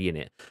PS3 in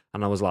it,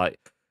 and I was like,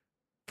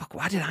 fuck,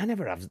 why did I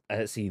never have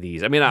see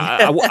these? I mean,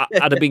 I'd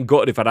have been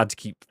gutted if I'd had to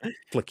keep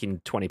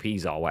flicking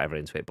 20p's or whatever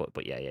into it,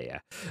 but yeah.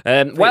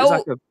 Well, it was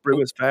like a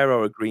Brewers Fair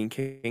or a Green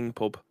King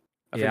pub.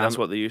 I think that's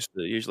what they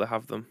usually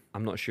have them.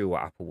 I'm not sure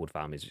what Applewood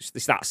Farm is.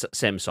 It's that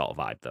same sort of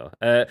vibe, though.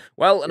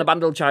 Well, an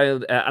abandoned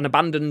child is an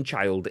abandoned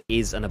child,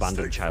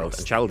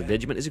 and child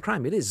endangerment is a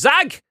crime. It is.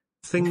 Zag!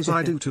 Things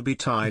I do to be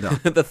tied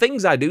up. The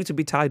things I do to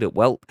be tied up.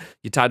 Well,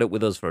 you're tied up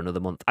with us for another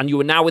month. And you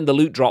are now in the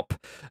loot drop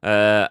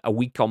a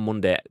week on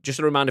Monday. Just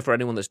a reminder for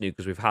anyone that's new,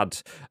 because we've had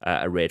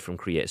a raid from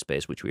Create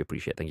Space, which we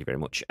appreciate. Thank you very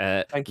much.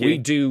 Thank you. We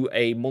do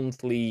a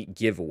monthly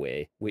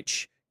giveaway,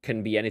 which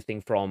can be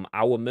anything from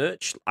our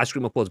merch, Ice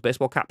Cream Uploads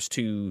baseball caps,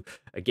 to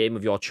a game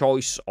of your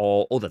choice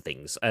or other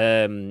things.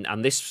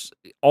 And this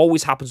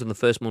always happens on the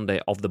first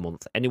Monday of the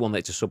month. Anyone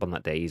that's a sub on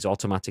that day is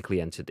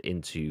automatically entered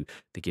into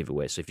the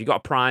giveaway. So if you've got a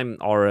Prime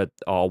or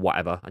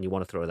whatever and you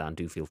want to throw it down,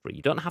 do feel free.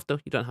 You don't have to.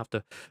 You don't have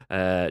to.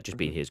 Just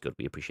being here is good.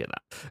 We appreciate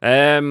that.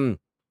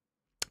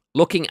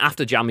 Looking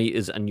after jam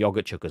eaters and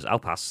yogurt chuckers. I'll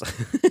pass.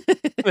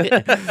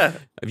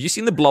 Have you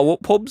seen the blow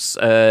up pubs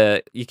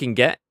you can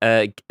get?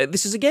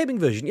 This is a gaming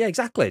version. Yeah,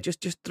 exactly.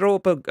 Just throw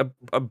up a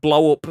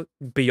blow up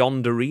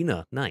Beyond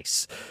Arena.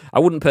 Nice.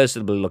 I wouldn't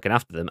personally be looking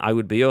after them. I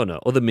would be owner.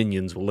 Other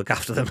minions will look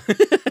after them.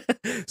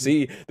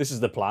 See, this is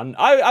the plan.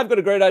 I've got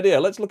a great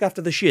idea. Let's look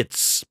after the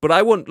shits. But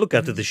I won't look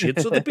after the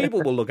shits. Other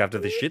people will look after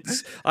the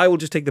shits. I will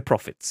just take the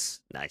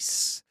profits.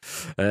 Nice.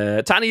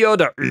 Tiny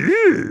Yoda.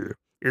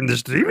 In the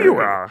stream you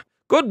are.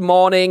 Good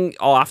morning,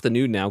 or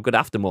afternoon now. Good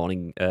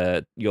afternoon,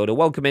 Yoda.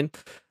 Welcome in.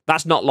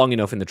 That's not long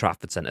enough in the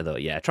Trafford Centre, though.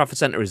 Yeah, Trafford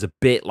Centre is a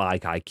bit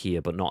like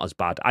IKEA, but not as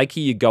bad.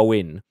 IKEA, you go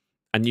in,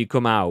 and you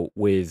come out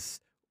with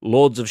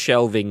loads of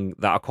shelving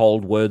that are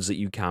called words that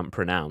you can't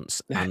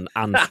pronounce, and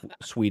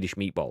Swedish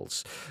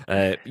meatballs.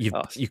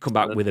 You come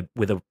back with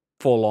a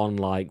full-on,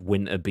 like,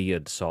 winter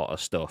beard sort of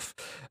stuff.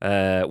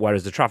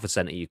 Whereas the Trafford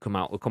Centre, you come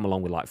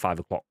along with, like, 5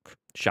 o'clock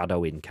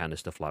shadowing kind of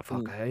stuff, like,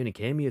 fuck, I only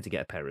came here to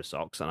get a pair of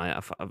socks, and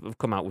I've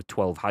come out with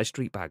 12 high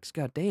street bags.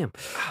 God damn.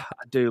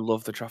 I do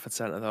love the Trafford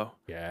Centre, though.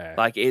 Yeah.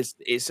 Like,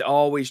 it's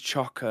always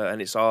chocker,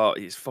 and it's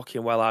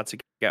fucking well hard to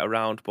get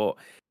around, but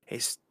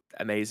it's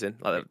amazing.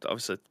 Like,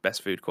 obviously,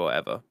 best food court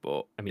ever,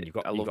 but I mean,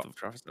 I love the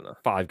Trafford Centre.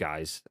 Five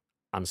Guys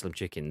and Slim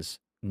Chickens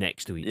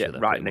next to each other.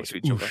 Right next to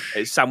each other.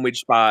 It's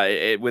sandwiched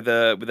by with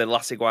a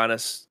Las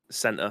Iguanas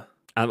centre.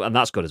 And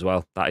that's good as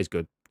well. That is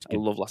good. I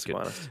love Las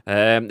Iguanas.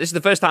 This is the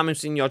first time I've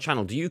seen your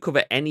channel. Do you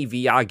cover any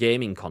VR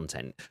gaming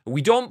content?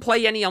 We don't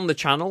play any on the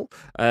channel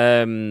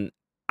as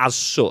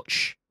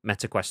such.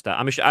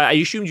 MetaQuester. I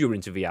assumed you were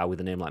into VR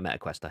with a name like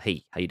MetaQuester.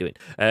 Hey, how you doing?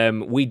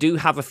 We do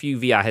have a few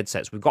VR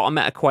headsets. We've got a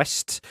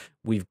MetaQuest.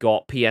 We've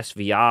got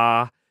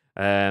PSVR.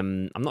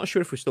 I'm not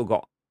sure if we've still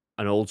got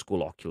an old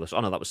school Oculus.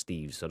 Oh no, that was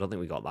Steve's, so I don't think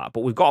we got that.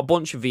 But we've got a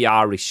bunch of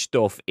VR-ish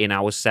stuff in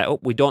our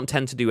setup. We don't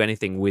tend to do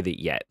anything with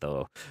it yet,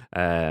 though.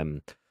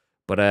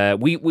 But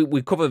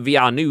we cover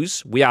VR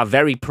news. We are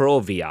very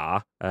pro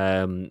VR.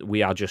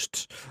 We are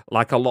just,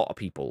 like a lot of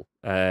people,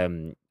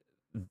 waiting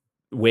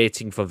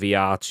for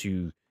VR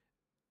to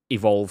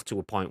evolve to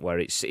a point where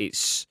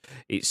it's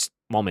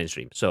more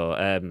mainstream. So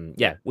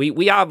yeah,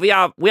 we are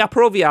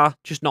pro VR,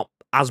 just not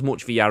as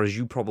much VR as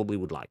you probably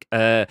would like.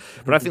 But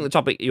I think the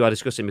topic you are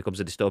discussing becomes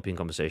a dystopian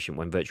conversation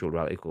when virtual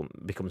reality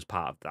becomes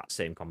part of that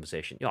same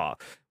conversation. Yeah,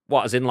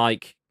 what, as in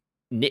like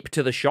nip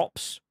to the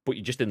shops, but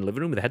you're just in the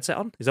living room with a headset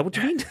on? Is that what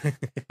you mean?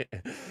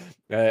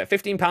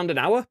 £15 an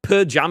hour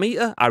per jam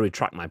eater? I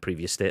retract my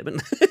previous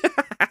statement.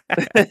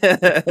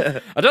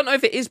 I don't know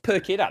if it is per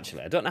kid,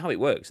 actually. I don't know how it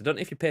works. I don't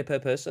know if you pay per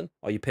person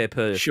or you pay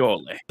per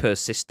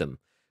system.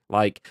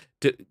 Like,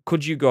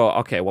 could you go,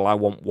 okay, well, I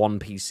want one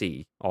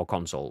PC or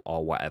console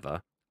or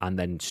whatever, and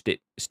then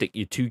stick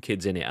your 2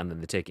 kids in it, and then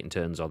they take it in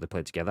turns or they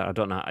play together? I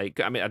don't know. I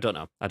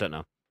don't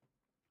know.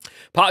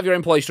 Part of your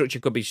employee structure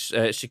could be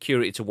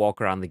security to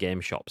walk around the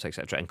game shops,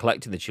 etc., and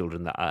collecting the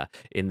children that are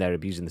in there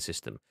abusing the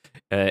system.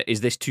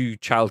 Is this too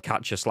child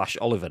catcher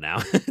 / Oliver now?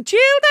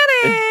 Children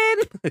in!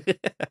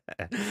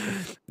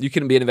 You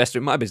can be an investor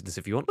in my business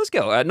if you want. Let's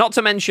go. Not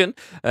to mention,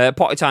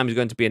 potty time is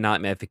going to be a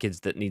nightmare for kids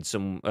that need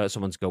someone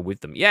to go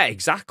with them. Yeah,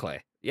 exactly.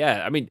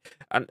 Yeah, I mean,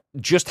 and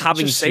just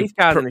having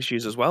safeguarding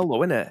issues as well,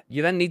 though, isn't it?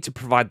 You then need to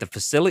provide the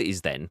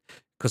facilities then.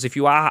 Because if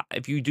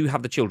you do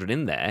have the children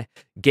in there,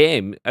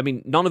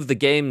 none of the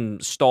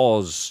game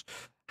stores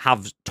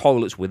have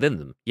toilets within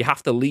them. You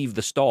have to leave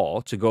the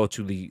store to go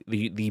to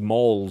the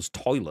mall's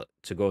toilet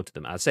to go to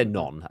them. I'd say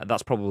none.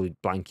 That's probably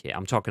blanket.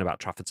 I'm talking about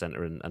Trafford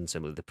Centre and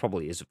similar. There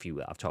probably is a few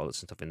that have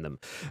toilets and stuff in them.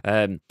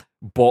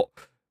 But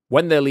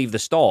when they leave the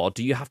store,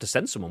 do you have to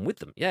send someone with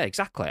them? Yeah,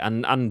 exactly.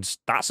 And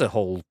that's a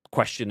whole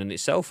question in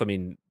itself. I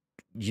mean,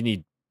 you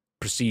need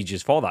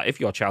procedures for that. If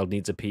your child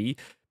needs a pee,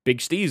 Big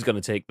Steve's going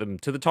to take them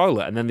to the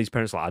toilet. And then these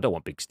parents are like, I don't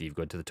want Big Steve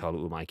going to the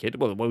toilet with my kid.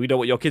 Well, we don't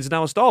want your kids in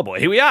our store, but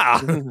here we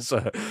are.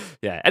 So,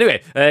 yeah.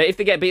 Anyway, if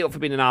they get beat up for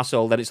being an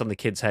arsehole, then it's on the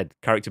kid's head.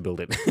 Character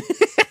building.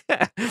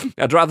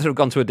 I'd rather have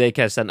gone to a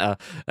daycare centre.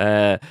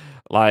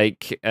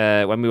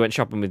 When we went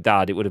shopping with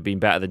Dad, it would have been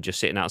better than just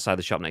sitting outside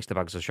the shop next to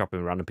bags of shopping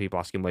with random people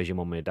asking, "Where's your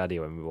mum and your daddy?"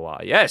 When we were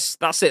like, yes,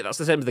 that's it. That's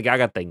the same as the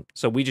Gaga thing.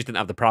 So we just didn't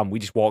have the pram. We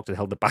just walked and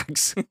held the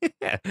bags.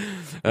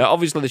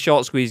 Obviously, the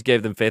short squeeze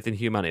gave them faith in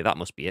humanity. That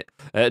must be it.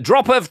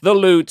 Drop of the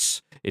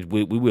loot.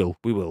 We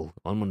will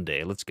on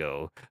Monday. Let's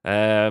go.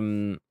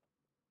 Didn't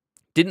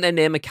they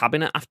name a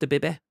cabinet after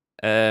Bibby?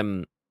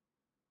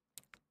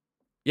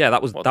 Yeah,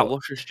 that was the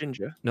luscious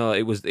ginger. No,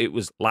 it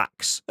was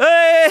Lax.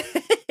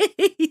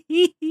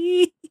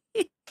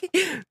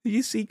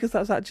 You see, because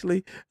that's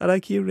actually an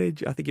IKEA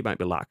range. I think it might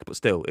be Lac, but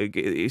still,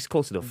 it's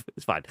close enough.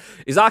 It's fine.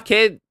 Is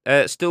arcade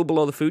still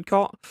below the food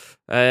court?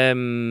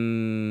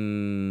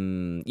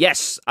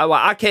 Yes.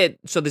 Arcade.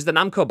 So there's the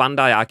Namco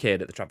Bandai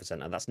arcade at the Trafford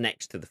Centre. That's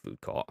next to the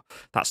food court.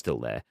 That's still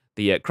there.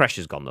 The creche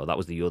is gone, though. That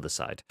was the other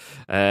side.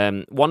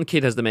 One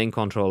kid has the main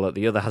controller.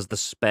 The other has the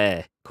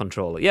spare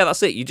controller. Yeah,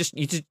 that's it. You just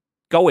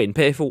go in,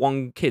 pay for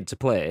one kid to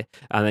play,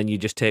 and then you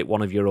just take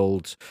one of your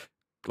old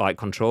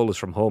controllers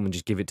from home and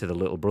just give it to the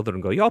little brother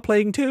and go, "You're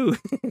playing too."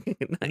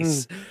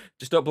 Nice.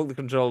 Just don't plug the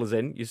controllers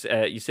in. You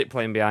sit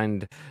playing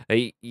behind.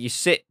 You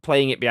sit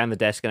playing it behind the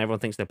desk, and everyone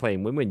thinks they're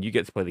playing. When you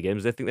get to play the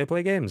games, they think they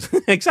play games.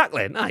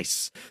 Exactly.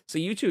 Nice. So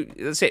you two,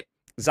 that's it.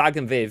 Zag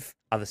and Viv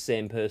are the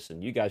same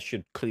person. You guys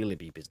should clearly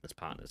be business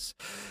partners.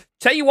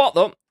 Tell you what,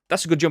 though,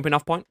 that's a good jumping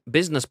off point.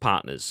 Business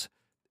partners.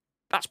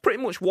 That's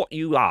pretty much what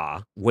you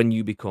are when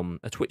you become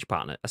a Twitch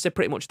partner. I said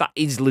pretty much that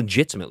is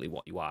legitimately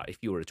what you are if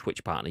you're a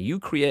Twitch partner. You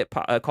create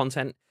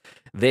content,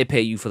 they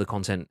pay you for the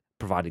content,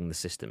 providing the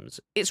systems.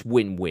 It's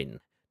win-win.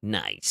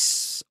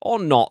 Nice. Or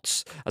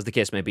not, as the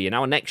case may be. In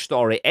our next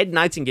story, Ed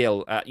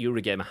Nightingale at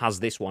Eurogamer has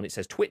this one. It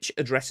says, Twitch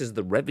addresses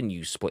the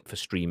revenue split for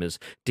streamers,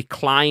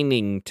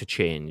 declining to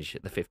change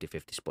the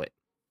 50-50 split.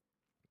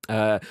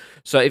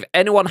 So if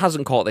anyone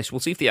hasn't caught this, we'll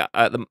see if the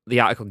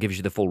article gives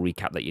you the full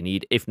recap that you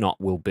need. If not,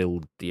 we'll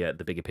build the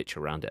bigger picture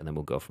around it, and then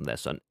we'll go from there.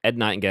 So Ed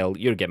Nightingale,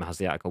 Eurogamer, has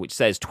the article, which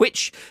says,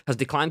 Twitch has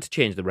declined to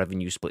change the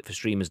revenue split for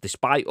streamers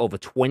despite over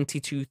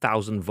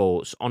 22,000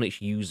 votes on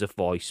its user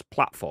voice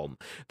platform.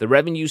 The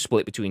revenue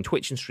split between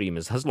Twitch and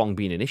streamers has long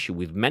been an issue,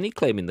 with many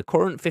claiming the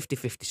current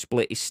 50-50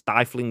 split is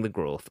stifling the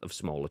growth of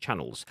smaller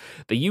channels.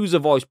 The user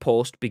voice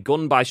post,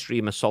 begun by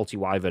streamer Salty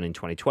Wyvern in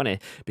 2020,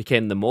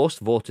 became the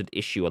most voted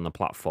issue on the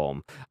platform,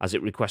 as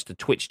it requested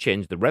Twitch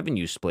change the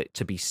revenue split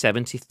to be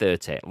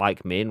 70-30,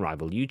 like main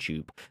rival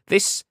YouTube.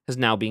 This has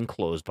now been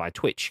closed by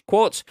Twitch.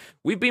 Quote,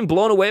 "We've been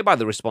blown away by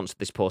the response to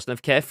this post and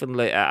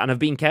have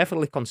been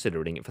carefully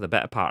considering it for the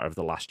better part of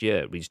the last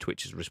year," reads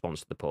Twitch's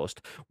response to the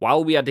post.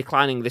 "While we are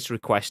declining this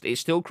request,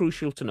 it's still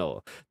crucial to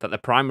know that the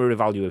primary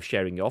value of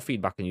sharing your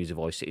feedback and user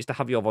voice is to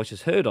have your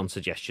voices heard on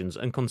suggestions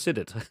and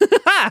considered."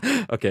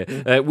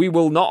 Okay, we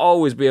will not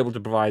always be able to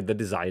provide the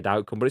desired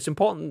outcome, but it's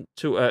important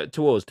to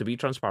us to be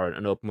transparent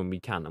and open when we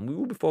can, and we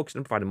will be focused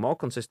on providing more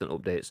consistent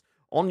updates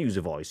on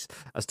user voice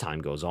as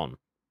time goes on.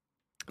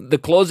 The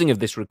closing of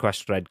this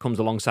request thread comes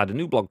alongside a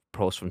new blog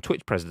post from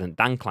Twitch president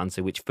Dan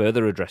Clancy, which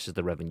further addresses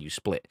the revenue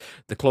split.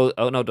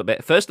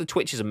 Firstly,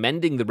 Twitch is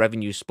amending the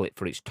revenue split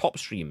for its top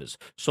streamers,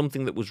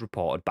 something that was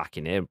reported back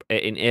in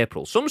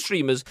April. Some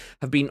streamers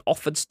have been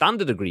offered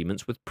standard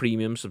agreements with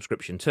premium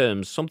subscription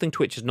terms, something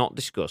Twitch has not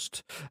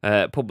discussed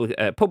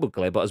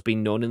publicly, but has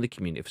been known in the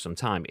community for some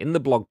time. In the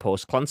blog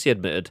post, Clancy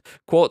admitted,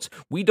 quote,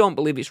 "We don't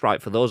believe it's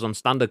right for those on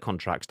standard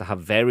contracts to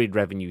have varied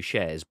revenue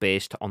shares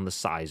based on the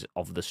size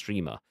of the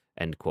streamer."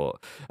 End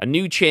quote. A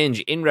new change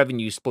in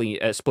revenue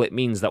split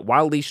means that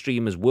while these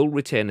streamers will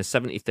retain a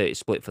 70-30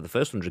 split for the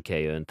first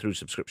 100k earned through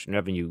subscription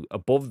revenue,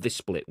 above this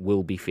split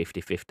will be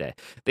 50-50.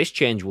 This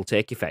change will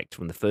take effect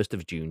from the 1st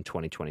of June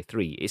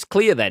 2023. It's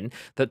clear then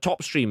that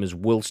top streamers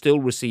will still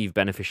receive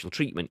beneficial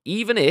treatment,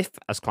 even if,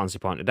 as Clancy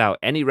pointed out,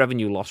 any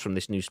revenue loss from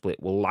this new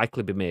split will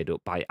likely be made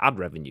up by ad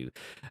revenue.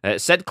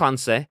 Said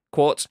Clancy,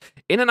 quote,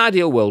 "In an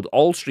ideal world,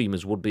 all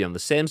streamers would be on the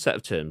same set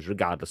of terms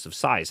regardless of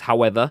size.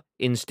 However,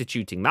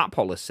 instituting that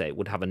policy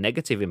would have a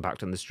negative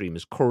impact on the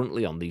streamers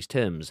currently on these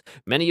terms,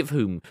 many of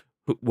whom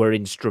were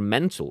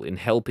instrumental in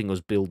helping us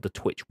build the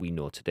Twitch we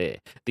know today.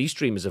 These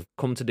streamers have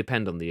come to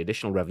depend on the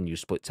additional revenue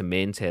split to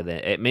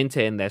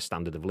maintain their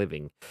standard of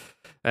living."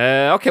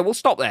 Okay, we'll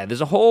stop there.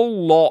 There's a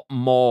whole lot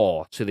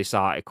more to this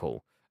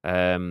article.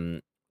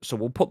 So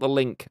we'll put the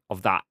link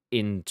of that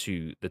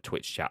into the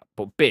Twitch chat.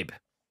 But Bib,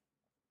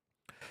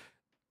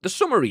 the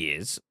summary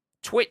is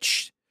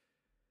Twitch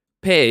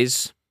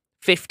pays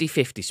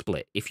 50-50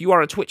 split. If you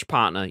are a Twitch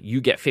partner, you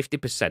get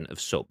 50%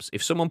 of subs.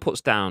 If someone puts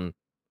down,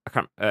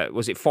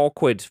 was it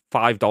 £4,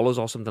 $5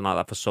 or something like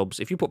that for subs?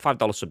 If you put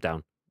 $5 sub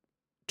down,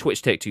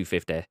 Twitch take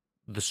 $2.50.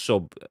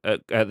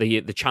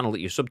 The channel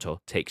that you sub to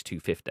takes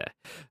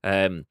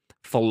 $2.50.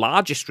 For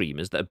larger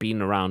streamers that have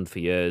been around for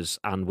years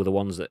and were the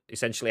ones that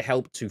essentially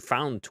helped to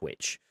found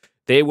Twitch,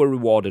 they were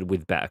rewarded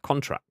with better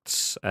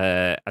contracts,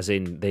 as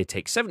in they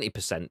take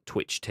 70%,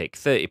 Twitch take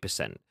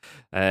 30%.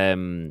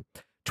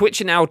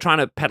 Twitch are now trying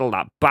to pedal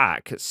that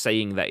back,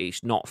 saying that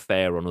it's not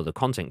fair on other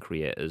content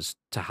creators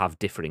to have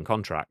differing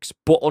contracts,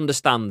 but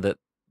understand that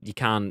you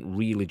can't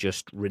really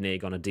just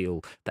renege on a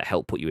deal that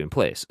helped put you in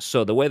place.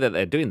 So the way that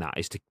they're doing that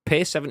is to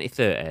pay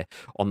 70-30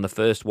 on the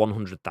first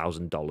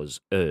 $100,000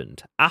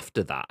 earned.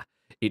 After that,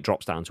 it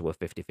drops down to a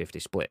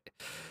 50-50 split.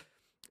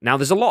 Now,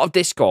 there's a lot of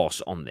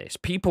discourse on this.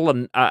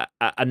 People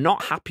are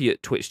not happy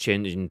at Twitch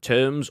changing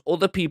terms.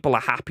 Other people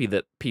are happy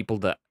that people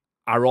that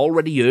are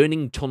already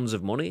earning tons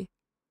of money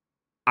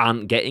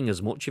aren't getting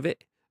as much of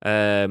it,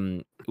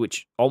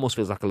 which almost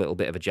feels like a little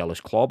bit of a jealous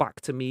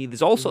clawback to me.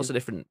 There's all sorts of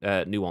different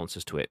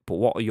nuances to it, but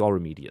what are your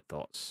immediate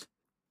thoughts?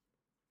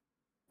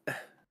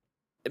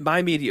 My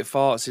immediate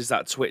thoughts is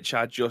that Twitch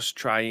are just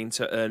trying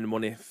to earn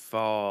money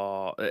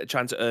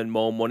trying to earn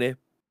more money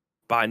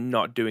by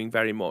not doing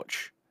very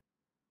much.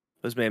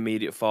 Was my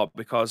immediate thought,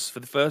 because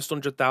for the first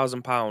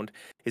 £100,000,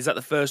 is that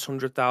the first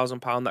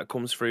 £100,000 that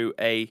comes through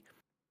a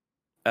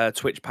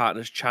Twitch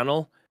partner's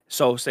channel?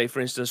 So, say for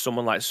instance,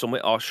 someone like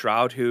Summit or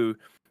Shroud who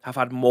have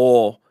had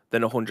more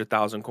than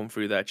 100,000 come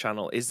through their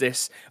channel. Is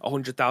this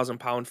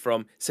 £100,000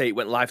 from, say, it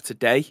went live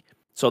today?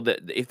 So that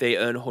if they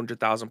earn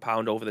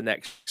 £100,000 over the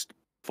next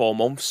 4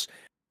 months,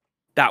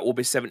 that will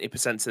be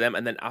 70% to them,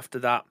 and then after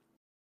that,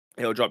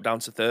 it'll drop down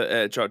to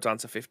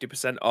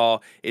 50%,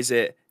 or is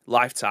it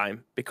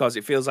lifetime? Because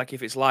it feels like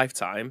if it's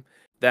lifetime,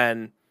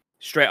 then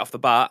straight off the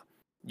bat,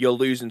 you're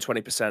losing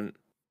 20%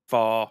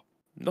 for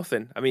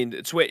nothing. I mean,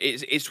 it's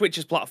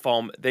Twitch's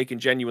platform. They can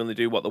genuinely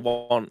do what they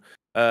want,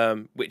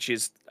 which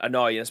is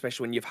annoying,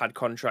 especially when you've had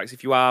contracts.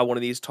 If you are one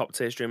of these top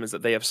tier streamers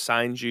that they have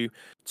signed you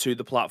to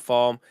the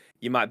platform,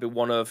 you might be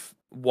one of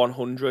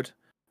 100.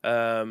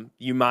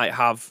 You might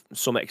have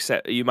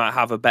you might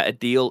have a better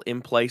deal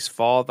in place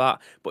for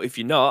that. But if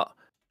you're not,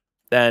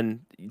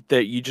 then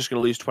you're just going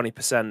to lose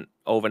 20%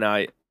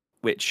 overnight,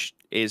 which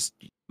is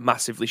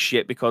massively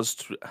shit, because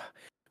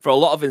for a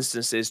lot of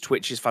instances,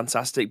 Twitch is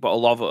fantastic, but a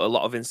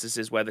lot of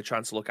instances where they're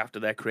trying to look after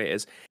their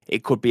creators,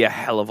 it could be a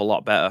hell of a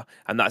lot better.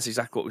 And that's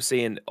exactly what we're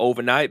seeing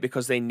overnight,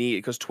 because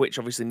Twitch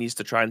obviously needs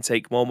to try and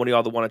take more money,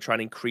 or they want to try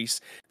and increase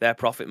their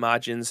profit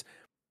margins.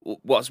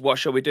 What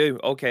shall we do?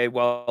 Okay,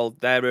 well,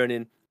 they're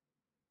earning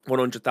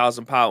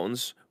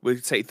 £100,000. We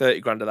could take 30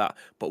 grand of that.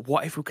 But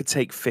what if we could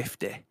take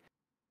 50?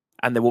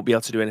 And they won't be able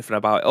to do anything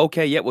about it.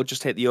 Okay, yeah, we'll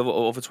just take the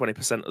over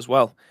 20% as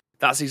well.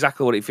 That's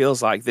exactly what it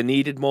feels like. They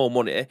needed more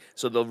money,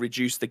 so they'll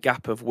reduce the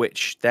gap of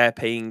which they're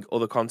paying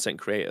other content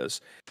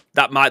creators.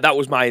 That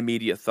was my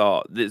immediate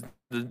thought.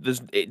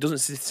 It doesn't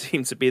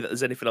seem to be that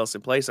there's anything else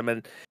in place. I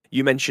mean,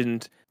 you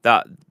mentioned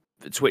that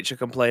Twitch are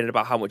complaining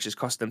about how much it's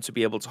cost them to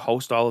be able to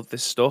host all of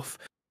this stuff.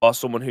 Or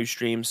someone who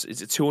streams,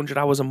 is it 200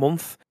 hours a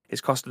month?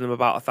 It's costing them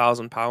about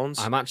 £1,000.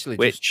 I'm actually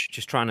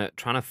just trying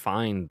to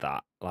find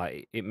that.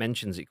 Like, it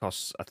mentions it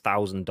costs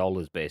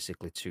 $1,000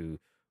 basically to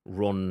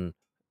run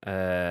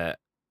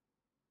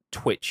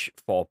Twitch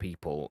for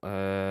people.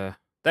 There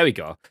we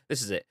go.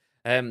 This is it.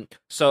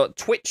 So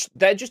Twitch,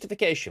 their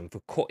justification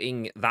for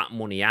cutting that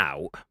money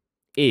out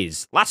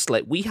is,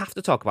 lastly, we have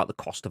to talk about the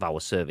cost of our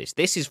service.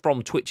 This is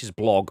from Twitch's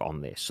blog on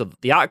this. So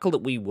the article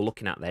that we were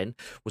looking at then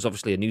was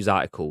obviously a news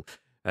article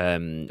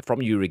from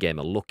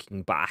Eurogamer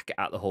looking back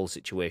at the whole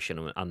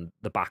situation and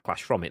the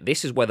backlash from it.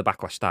 This is where the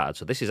backlash started.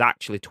 So this is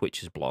actually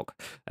Twitch's blog.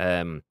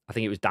 I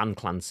think it was Dan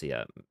Clancy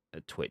at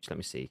Twitch. Let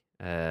me see.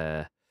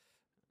 Yeah,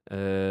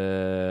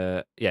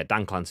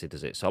 Dan Clancy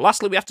does it. So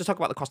lastly, we have to talk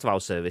about the cost of our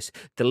service.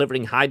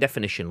 Delivering high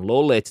definition,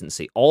 low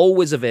latency,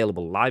 always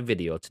available live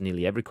video to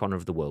nearly every corner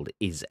of the world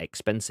is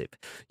expensive.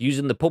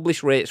 Using the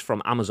published rates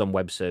from Amazon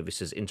Web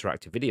Services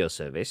interactive video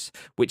service,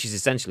 which is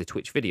essentially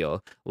Twitch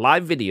video,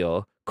 live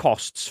video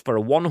costs for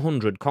a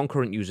 100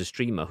 concurrent user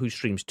streamer who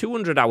streams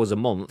 200 hours a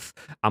month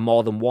are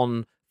more than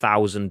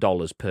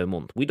 $1,000 per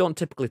month. We don't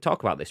typically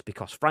talk about this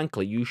because,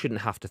 frankly, you shouldn't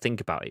have to think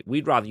about it.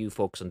 We'd rather you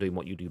focus on doing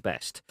what you do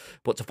best.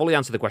 But to fully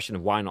answer the question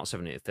of why not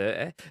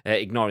 70-30,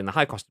 ignoring the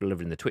high cost of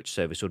delivering the Twitch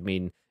service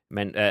would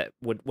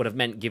have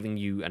meant giving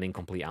you an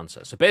incomplete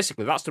answer. So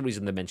basically, that's the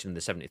reason they're mentioning the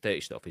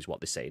 70-30 stuff, is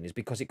what they're saying, is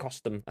because it costs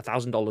them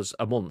 $1,000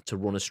 a month to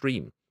run a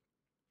stream.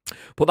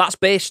 But that's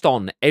based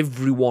on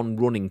everyone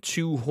running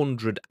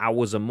 200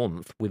 hours a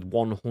month with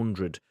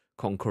 100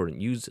 concurrent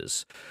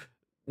users.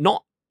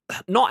 Not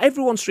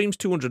everyone streams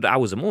 200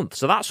 hours a month,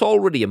 so that's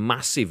already a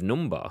massive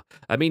number.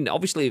 I mean,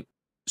 obviously,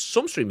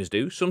 some streamers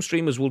do. Some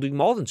streamers will do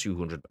more than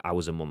 200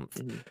 hours a month.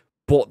 Mm-hmm.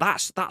 But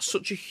that's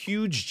such a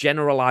huge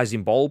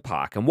generalizing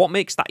ballpark. And what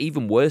makes that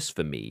even worse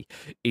for me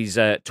is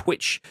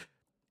Twitch.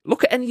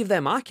 Look at any of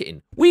their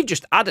marketing. We've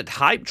just added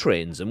hype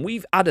trains, and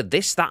we've added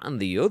this, that, and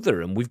the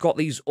other, and we've got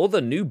these other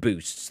new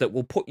boosts that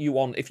will put you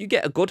on. If you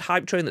get a good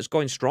hype train that's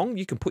going strong,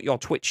 you can put your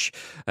Twitch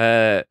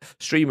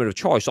streamer of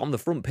choice on the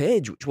front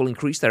page, which will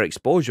increase their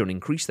exposure and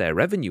increase their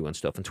revenue and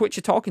stuff. And Twitch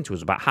are talking to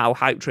us about how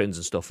hype trains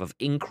and stuff have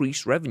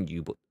increased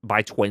revenue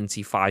by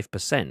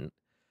 25%,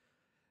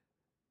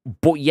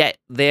 but yet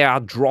they are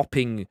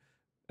dropping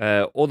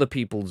other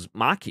people's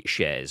market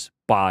shares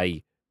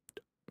by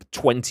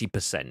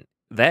 20%.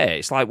 There,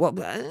 it's like, well,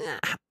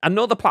 I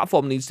know the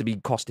platform needs to be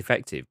cost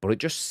effective, but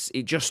it's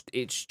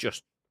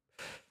just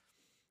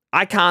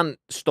I can't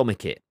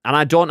stomach it, and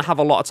I don't have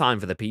a lot of time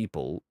for the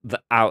people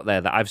that out there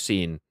that I've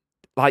seen.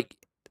 Like,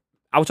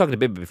 I was talking to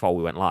Bibby before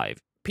we went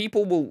live.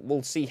 People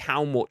will see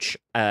how much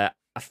a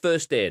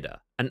first aider,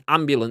 an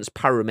ambulance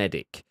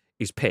paramedic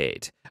is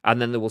paid,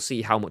 and then they will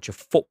see how much a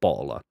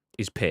footballer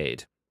is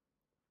paid.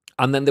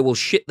 And then they will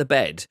shit the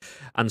bed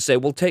and say,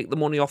 we'll take the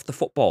money off the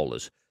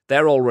footballers.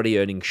 They're already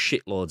earning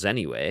shitloads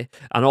anyway,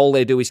 and all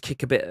they do is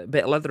kick a bit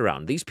of leather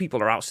around. These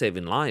people are out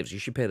saving lives. You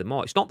should pay them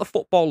more. It's not the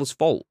footballer's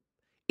fault.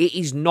 It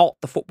is not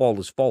the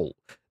footballer's fault.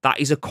 That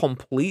is a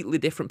completely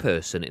different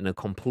person in a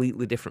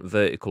completely different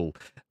vertical.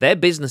 Their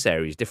business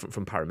area is different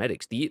from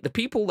paramedics. The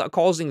people that are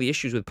causing the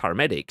issues with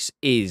paramedics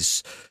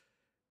is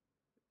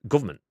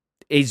government,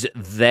 is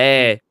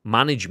their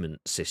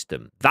management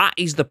system. That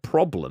is the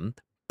problem.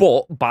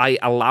 But by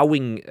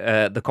allowing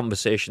the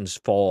conversations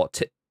for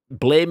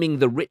blaming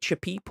the richer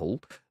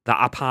people that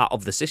are part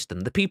of the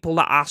system, the people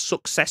that are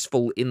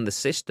successful in the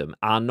system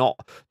are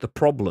not the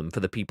problem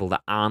for the people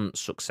that aren't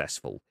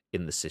successful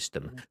in the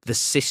system. The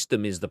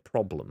system is the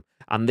problem,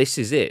 and this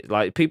is it.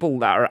 Like, people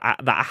that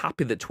are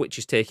happy that Twitch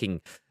is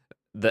taking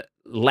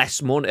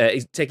less money,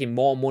 is taking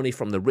more money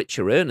from the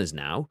richer earners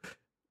now,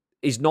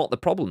 is not the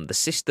problem. The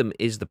system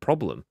is the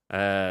problem.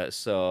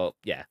 So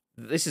yeah,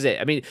 this is it.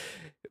 I mean,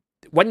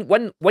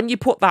 when you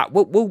put that,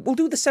 we'll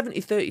do the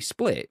 70-30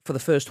 split for the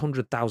first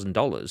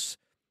 $100,000.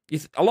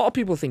 A lot of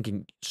people are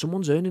thinking,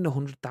 someone's earning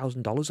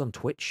 $100,000 on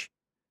Twitch.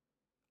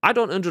 I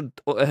don't earn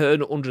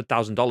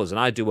 $100,000, and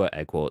I do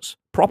air quotes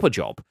proper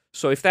job.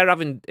 So if they're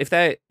earning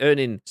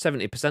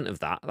 70% of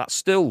that, that's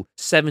still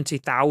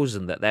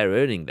 70,000 that they're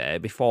earning there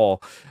before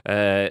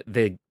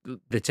they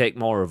take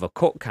more of a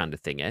cut kind of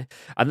thing, and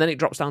then it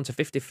drops down to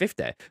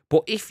 50-50.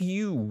 But if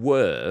you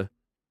were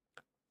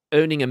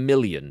earning $1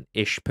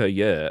 million-ish per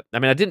year. I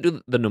mean, I didn't do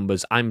the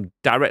numbers. I'm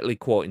directly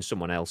quoting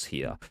someone else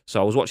here.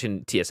 So I was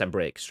watching TSM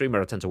Break,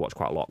 streamer I tend to watch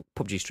quite a lot,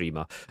 PUBG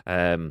streamer.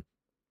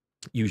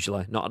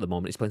 Usually, not at the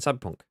moment. He's playing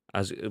Cyberpunk.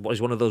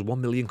 He's one of those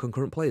 1 million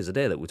concurrent players a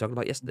day that we were talking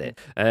about yesterday.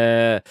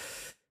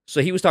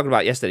 So he was talking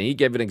about yesterday. He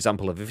gave an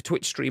example of if a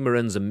Twitch streamer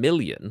earns $1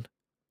 million,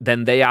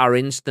 then they are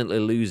instantly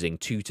losing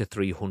 $200,000 to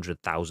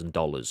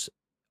 $300,000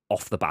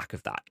 off the back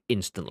of that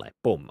instantly.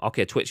 Boom.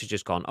 Okay, Twitch has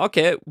just gone,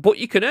 okay, but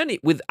you can earn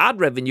it with ad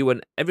revenue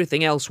and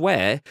everything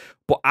elsewhere,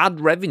 but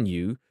ad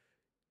revenue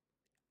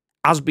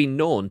has been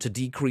known to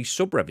decrease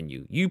sub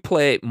revenue. You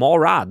play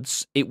more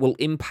ads, it will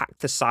impact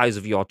the size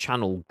of your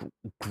channel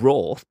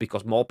growth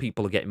because more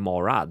people are getting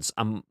more ads.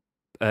 And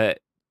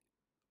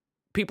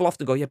people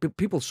often go, yeah,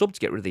 people sub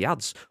to get rid of the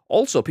ads.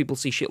 Also, people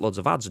see shitloads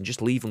of ads and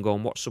just leave and go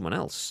and watch someone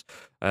else.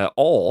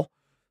 Or,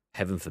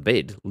 heaven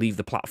forbid, leave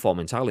the platform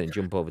entirely and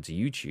jump over to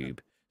YouTube.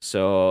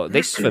 So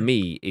this, for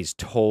me, is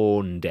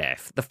tone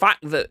deaf. The fact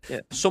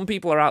that some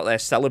people are out there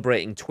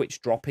celebrating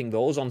Twitch dropping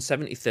those on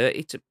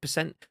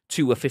 70-30%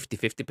 to a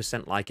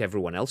 50-50% like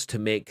everyone else to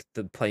make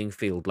the playing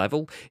field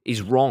level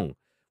is wrong.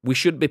 We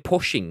should be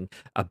pushing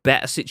a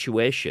better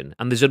situation.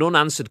 And there's an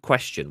unanswered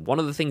question. One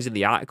of the things in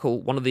the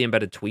article, one of the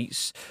embedded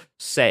tweets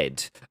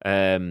said,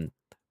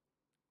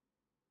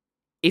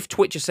 if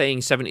Twitch are saying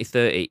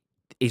 70-30,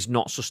 is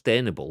not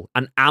sustainable,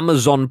 and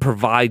Amazon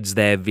provides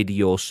their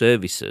video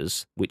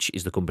services, which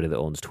is the company that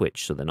owns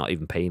Twitch, so they're not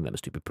even paying them a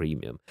stupid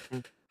premium.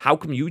 How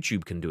come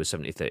YouTube can do a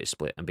 70-30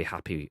 split and be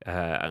happy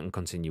and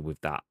continue with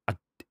that?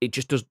 It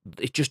just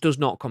does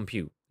not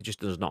compute. It just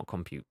does not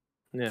compute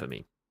for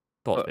me.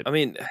 Thoughts, I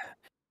mean,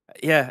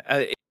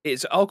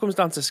 it all comes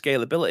down to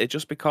scalability.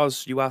 Just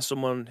because you are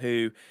someone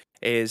who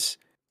is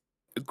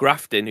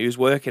grafting, who's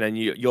working, and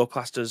you're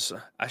classed as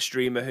a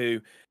streamer who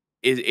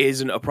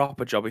isn't a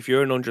proper job. If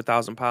you're earning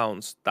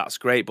 £100,000, that's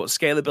great. But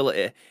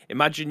scalability,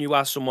 imagine you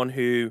are someone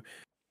who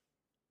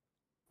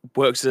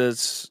works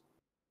as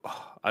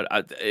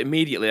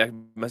immediately.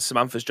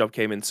 Samantha's job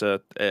came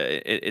into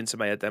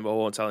my head then, but I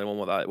won't tell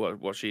anyone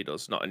what she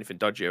does. Not anything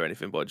dodgy or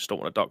anything, but I just don't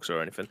want to dox her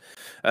or anything.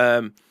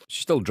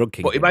 She's still drug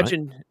king. But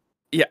imagine, right?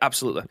 Yeah,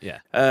 absolutely.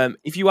 Yeah.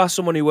 If you are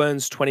someone who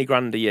earns 20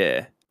 grand a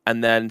year,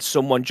 and then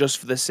someone just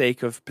for the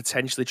sake of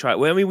potentially trying...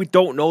 Well, I mean, we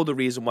don't know the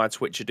reason why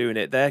Twitch are doing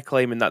it. They're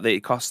claiming that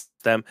it costs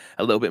them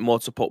a little bit more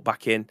to put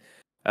back in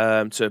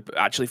to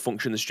actually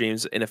function the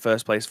streams in the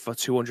first place for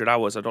 200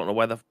 hours. I don't know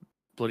where the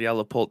bloody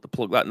hell they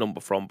plug that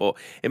number from. But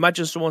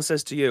imagine someone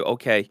says to you,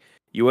 okay,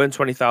 you earn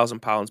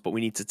 £20,000, but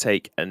we need to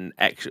take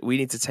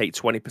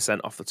 20%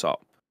 off the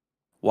top.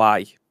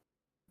 Why?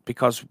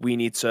 Because we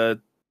need to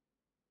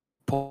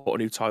put a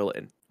new toilet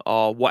in,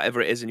 or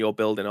whatever it is in your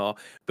building, or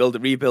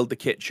rebuild the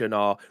kitchen,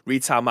 or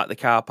retarmac the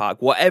car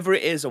park, whatever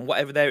it is, and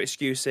whatever their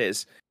excuse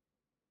is.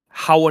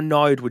 How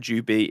annoyed would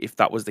you be if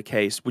that was the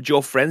case? Would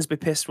your friends be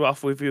pissed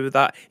off with you with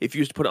that? If you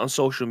used to put it on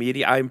social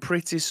media, I'm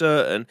pretty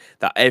certain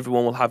that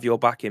everyone will have your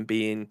back in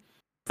being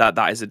that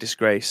is a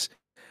disgrace.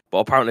 But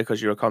apparently,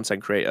 because you're a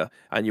content creator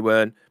and you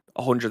earn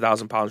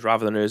 £100,000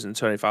 rather than earning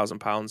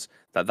 £20,000,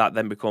 that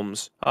then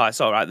becomes, oh,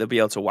 it's all right. They'll be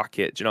able to whack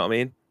it. Do you know what I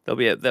mean?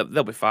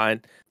 They'll be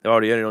fine. They're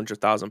already earning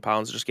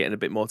 £100,000, just getting a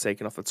bit more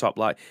taken off the top.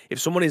 Like, if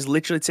someone is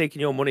literally taking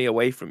your money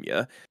away from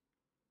you,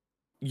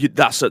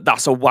 that's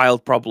a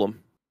wild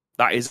problem.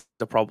 That is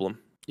the problem.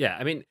 Yeah,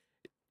 I mean,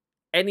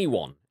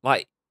 anyone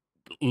like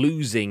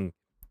losing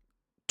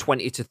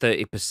 20 to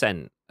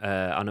 30%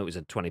 I know it was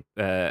a 20.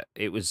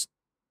 It was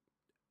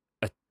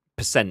a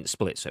percent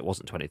split, so it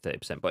wasn't 20,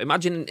 30%. But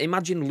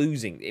imagine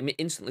losing,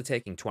 instantly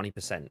taking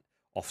 20%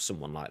 off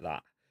someone like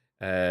that.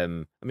 I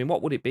mean,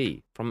 what would it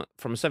be from a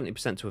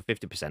 70% to a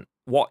 50%?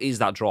 What is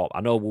that drop?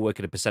 I know we're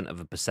working a percent of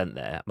a percent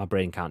there. My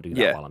brain can't do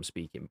that while I'm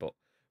speaking, but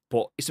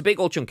it's a big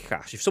old chunk of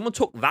cash. If someone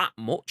took that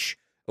much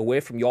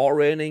away from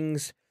your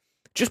earnings,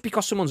 just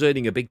because someone's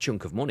earning a big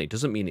chunk of money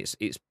doesn't mean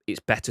it's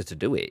better to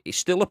do it. It's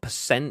still a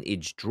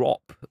percentage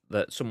drop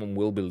that someone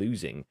will be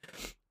losing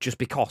just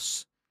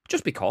because.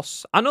 Just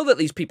because. I know that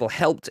these people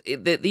helped.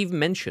 They've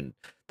mentioned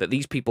that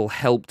these people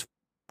helped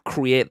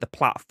create the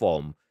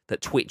platform that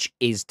Twitch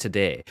is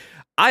today.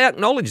 I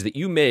acknowledge that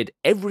you made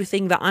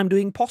everything that I'm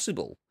doing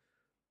possible,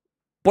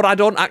 but I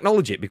don't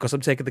acknowledge it because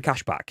I'm taking the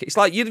cash back. It's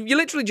like you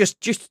literally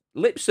just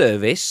lip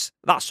service.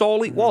 That's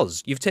all it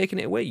was. You've taken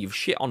it away. You've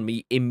shit on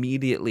me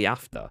immediately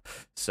after.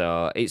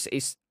 So it's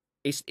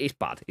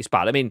bad. It's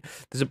bad. I mean,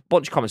 there's a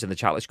bunch of comments in the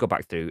chat. Let's go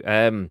back through.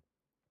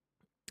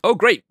 Oh,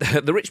 great.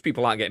 The rich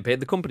people aren't getting paid.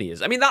 The company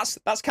is. I mean, that's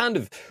kind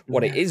of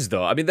what it is,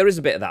 though. I mean, there is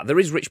a bit of that. There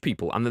is rich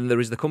people, and then there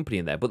is the company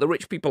in there. But the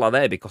rich people are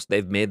there because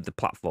they've made the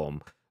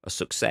platform a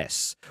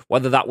success.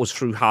 Whether that was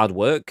through hard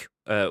work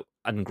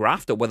and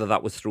graft, or whether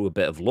that was through a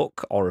bit of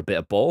luck, or a bit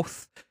of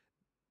both.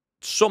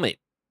 Summit,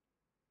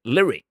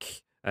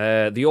 Lyric,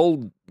 the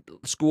old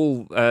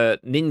school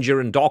Ninja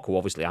and Doc, who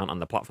obviously aren't on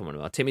the platform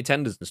anymore, Timmy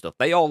Tenders and stuff,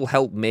 they all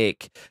help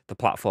make the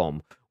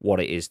platform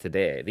what it is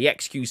today. The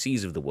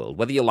XQCs of the world,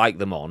 whether you like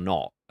them or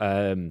not,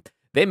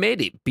 they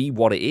made it be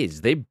what it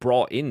is. They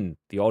brought in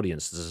the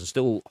audiences and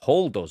still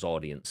hold those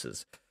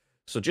audiences.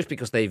 So just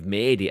because they've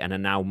made it and are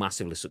now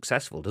massively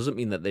successful doesn't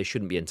mean that they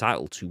shouldn't be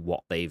entitled to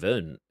what they've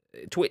earned.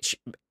 Twitch,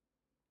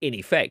 in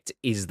effect,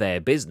 is their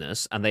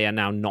business, and they are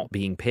now not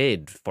being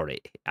paid for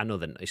it. I know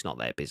that it's not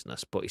their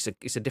business, but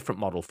it's a different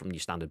model from your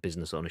standard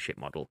business ownership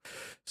model.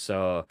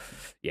 So,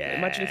 yeah.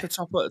 Imagine if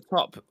the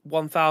top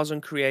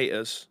 1,000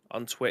 creators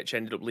on Twitch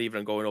ended up leaving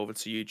and going over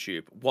to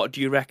YouTube. What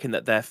do you reckon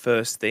that their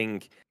first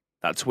thing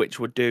that Twitch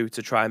would do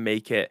to try and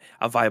make it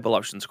a viable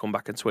option to come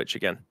back on Twitch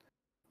again?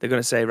 They're going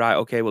to say, right,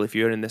 okay, well, if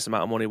you're earning this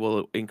amount of money,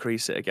 we'll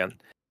increase it again.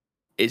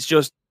 It's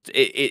just,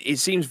 it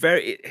seems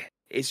very...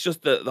 It's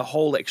just the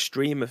whole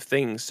extreme of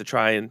things to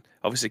try and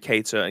obviously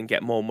cater and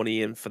get more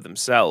money in for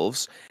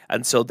themselves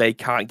until they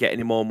can't get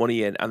any more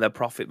money in, and their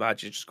profit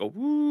margins just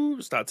go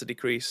start to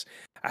decrease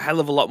a hell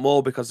of a lot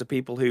more because the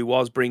people who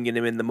was bringing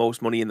him in the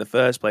most money in the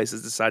first place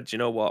has decided, you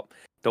know what,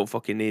 don't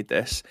fucking need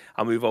this.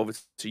 I'll move over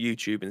to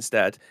YouTube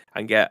instead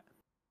and get.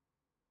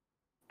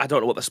 I don't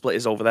know what the split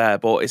is over there,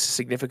 but it's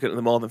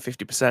significantly more than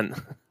 50%.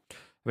 I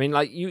mean,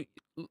 like you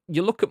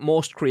look at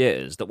most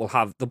creators that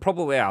they'll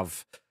probably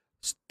have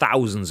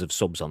thousands of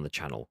subs on the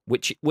channel,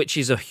 which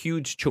is a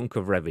huge chunk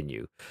of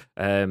revenue.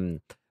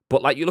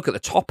 But like you look at the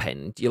top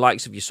end, your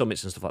likes of your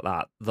Summits and stuff like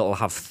that, that'll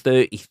have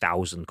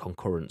 30,000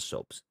 concurrent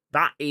subs.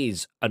 That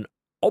is an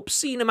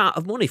obscene amount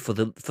of money for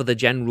the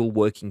general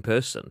working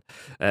person.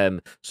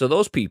 So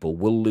those people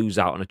will lose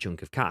out on a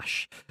chunk of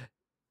cash.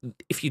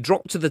 If you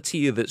drop to the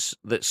tier that's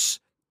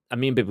I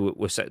mean,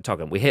 we're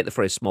talking, we hate the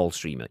phrase small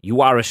streamer.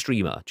 You are a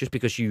streamer. Just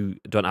because you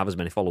don't have as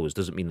many followers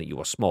doesn't mean that you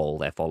are small,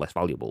 therefore less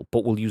valuable.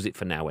 But we'll use it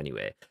for now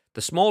anyway.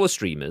 The smaller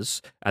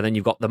streamers, and then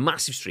you've got the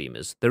massive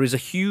streamers. There is a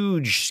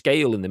huge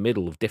scale in the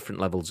middle of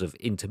different levels of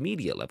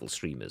intermediate level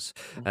streamers.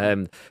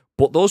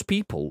 But those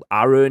people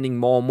are earning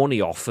more money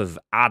off of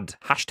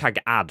hashtag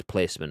ad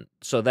placement.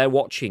 So they're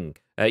watching,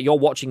 you're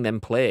watching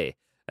them play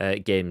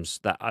games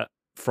that are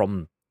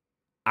from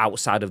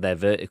outside of their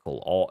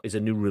vertical, or is a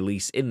new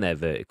release in their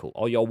vertical,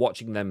 or you're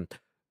watching them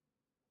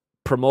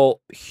promote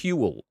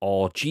Huel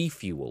or G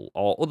Fuel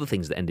or other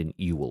things that end in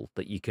Uel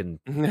that you can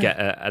get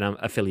an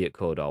affiliate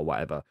code or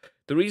whatever.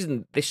 The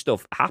reason this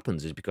stuff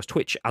happens is because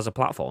Twitch as a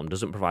platform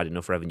doesn't provide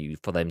enough revenue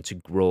for them to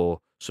grow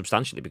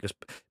substantially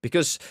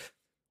because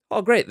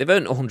oh great, they've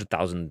earned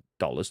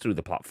 $100,000 through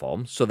the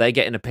platform, so they're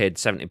getting a paid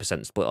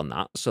 70% split on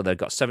that, so they've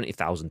got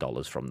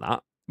 $70,000 from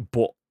that.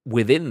 But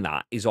within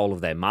that is all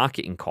of their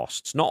marketing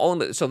costs. Not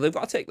only, so they've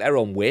got to take their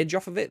own wage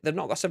off of it. They've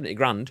not got 70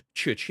 grand,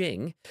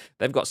 cha-ching.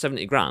 They've got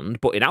 70 grand,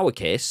 but in our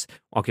case,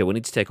 okay, we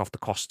need to take off the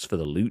costs for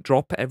the loot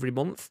drop every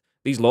month.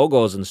 These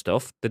logos and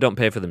stuff, they don't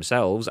pay for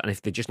themselves, and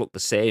if they just look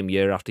the same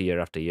year after year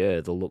after year,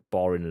 they'll look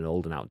boring and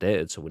old and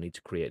outdated, so we need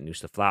to create new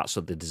stuff for that,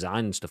 so the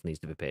design stuff needs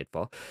to be paid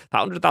for.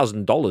 That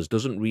 $100,000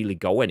 doesn't really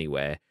go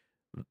anywhere.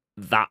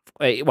 Well,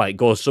 it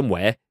goes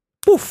somewhere.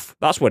 Poof,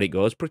 that's where it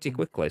goes pretty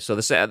quickly. So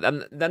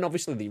and then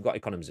obviously you've got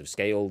economies of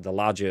scale. The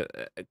larger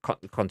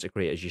content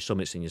creators, your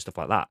Summits and your stuff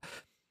like that,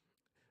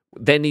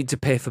 they need to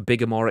pay for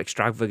bigger, more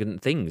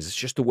extravagant things. It's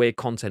just the way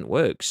content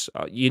works.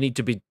 You need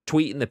to be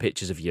tweeting the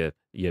pictures of your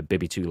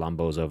Bibby 2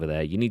 Lambos over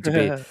there. You need to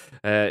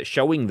be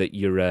showing that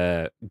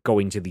you're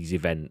going to these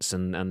events,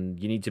 and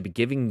you need to be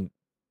giving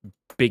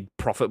big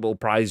profitable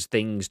prize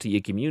things to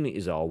your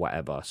communities or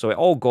whatever. So it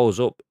all goes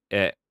up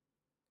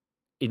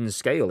in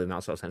scale in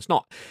that sort of sense.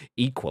 Not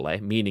equally,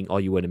 meaning, oh,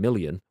 you earn $1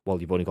 million, well,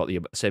 you've only got the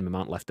same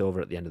amount left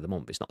over at the end of the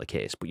month. It's not the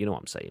case, but you know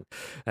what I'm saying.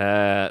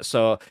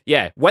 So,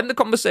 yeah, when the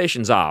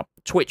conversations are,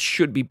 Twitch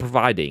should be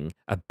providing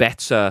a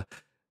better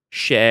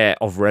share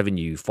of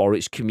revenue for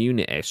its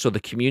community so the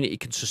community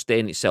can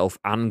sustain itself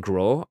and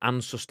grow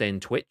and sustain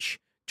Twitch.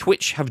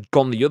 Twitch have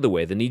gone the other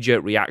way. The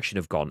knee-jerk reaction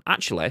have gone,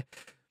 actually,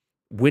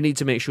 we need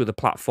to make sure the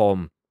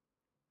platform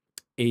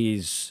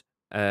is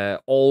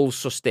all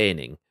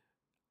sustaining.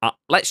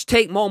 Let's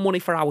take more money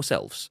for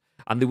ourselves.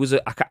 And there was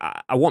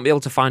I won't be able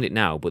to find it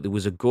now, but there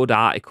was a good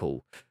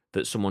article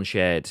that someone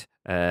shared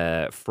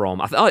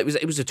from,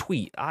 it was a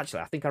tweet.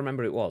 Actually, I think I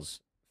remember it was.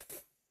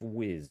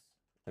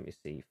 Let me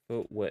see.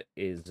 What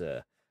is,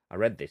 I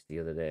read this the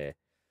other day.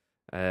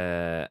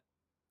 Let's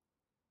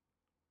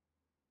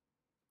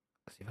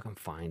see if I can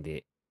find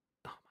it.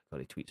 Oh my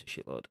God, he tweets a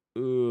shitload.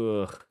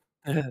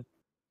 Ugh.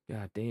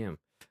 God damn.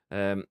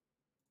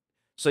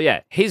 So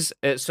yeah,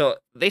 so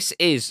this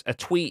is a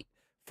tweet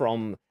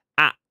from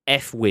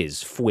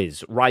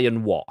 @FWiz,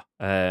 Ryan Watt,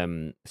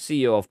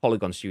 CEO of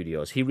Polygon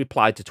Studios. He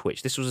replied to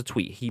Twitch. This was a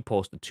tweet he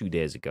posted 2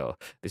 days ago.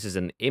 This is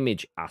an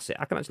image asset.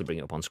 I can actually bring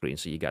it up on screen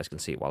so you guys can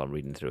see it while I'm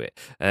reading through it.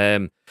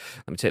 Let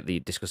me take the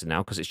discussion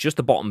now because it's just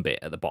the bottom bit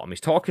at the bottom.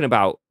 He's talking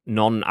about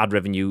non-ad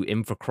revenue,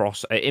 infra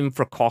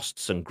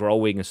costs and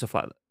growing and stuff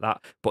like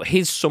that. But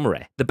his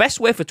summary, the best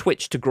way for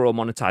Twitch to grow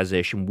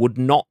monetization would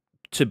not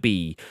to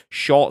be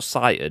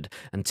short-sighted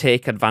and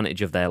take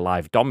advantage of their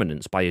live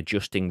dominance by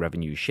adjusting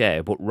revenue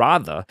share, but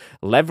rather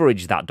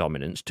leverage that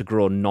dominance to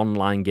grow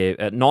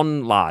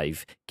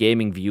non-live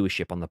gaming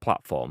viewership on the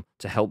platform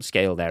to help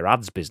scale their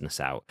ads business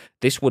out.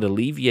 This would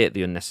alleviate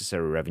the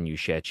unnecessary revenue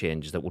share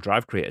changes that will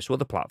drive creators to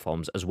other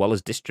platforms, as well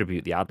as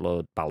distribute the ad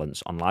load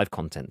balance on live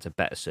content to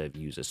better serve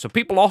users. So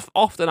people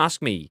often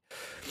ask me,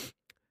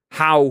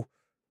 how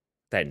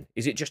then?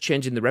 Is it just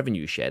changing the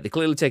revenue share? They're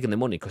clearly taking the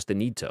money because they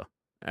need to.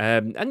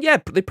 And yeah,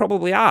 they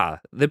probably are.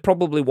 They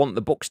probably want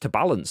the books to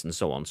balance and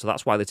so on. So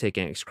that's why they're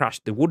taking X crash.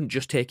 They wouldn't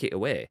just take it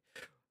away.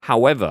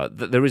 However,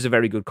 there is a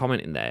very good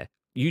comment in there.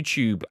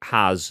 YouTube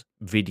has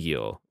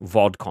video,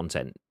 VOD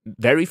content.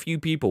 Very few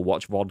people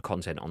watch VOD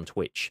content on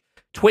Twitch.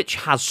 Twitch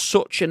has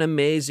such an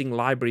amazing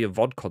library of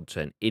VOD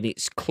content in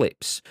its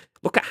clips.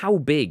 Look at how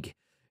big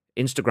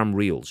Instagram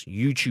Reels,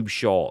 YouTube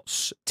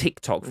Shorts,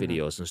 TikTok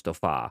videos and stuff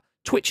are.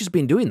 Twitch has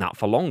been doing that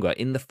for longer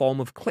in the form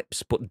of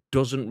clips, but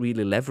doesn't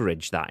really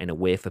leverage that in a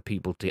way for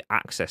people to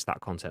access that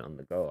content on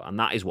the go. And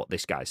that is what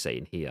this guy's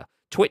saying here.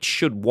 Twitch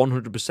should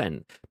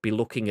 100% be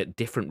looking at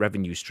different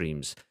revenue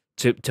streams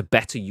to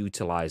better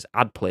utilize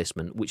ad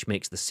placement, which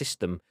makes the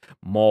system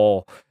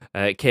more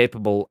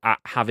capable at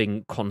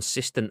having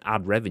consistent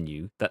ad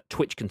revenue that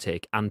Twitch can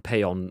take and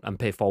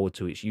pay forward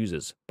to its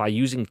users. By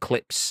using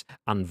clips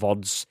and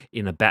VODs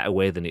in a better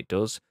way than it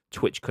does,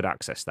 Twitch could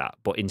access that.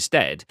 But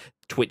instead,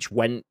 Twitch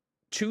went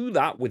to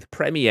that with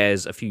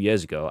premieres a few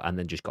years ago and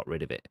then just got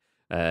rid of it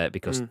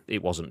because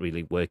it wasn't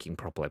really working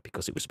properly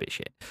because it was a bit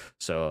shit.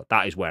 So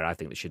that is where I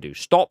think they should do.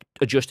 Stop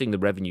adjusting the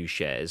revenue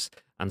shares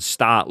and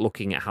start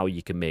looking at how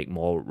you can make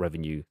more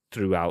revenue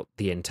throughout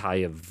the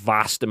entire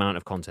vast amount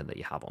of content that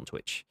you have on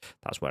Twitch.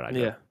 That's where I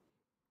go.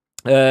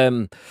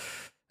 Yeah.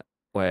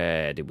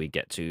 Where did we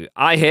get to?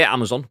 I hate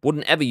Amazon.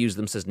 Wouldn't ever use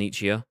them, says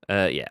Nietzsche. Yeah,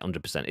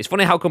 100%. It's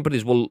funny how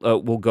companies will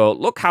go,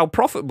 look how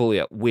profitable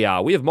we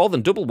are. We have more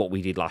than double what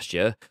we did last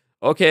year.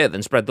 Okay,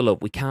 then spread the love.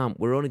 We can't.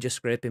 We're only just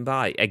scraping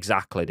by.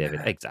 Exactly,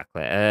 David.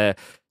 Exactly.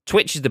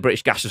 Twitch is the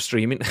British gas of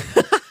streaming.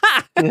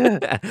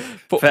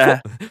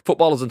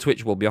 Footballers on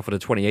Twitch will be offered a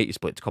 20-80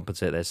 split to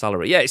compensate their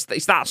salary. Yeah, it's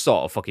that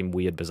sort of fucking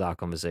weird, bizarre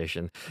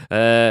conversation.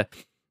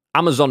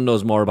 Amazon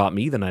knows more about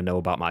me than I know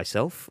about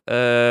myself.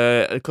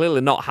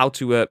 Clearly not how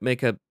to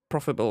make a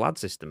profitable ad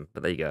system,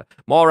 but there you go.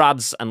 More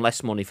ads and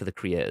less money for the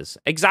creators.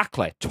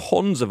 Exactly.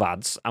 Tons of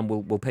ads and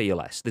we'll pay you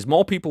less. There's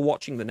more people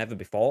watching than ever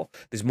before.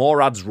 There's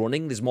more ads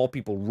running. There's more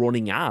people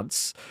running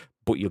ads,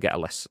 but you'll get a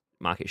less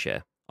market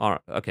share. All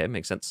right, okay,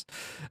 makes sense.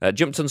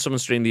 Jumped on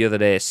someone's stream the other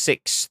day,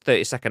 6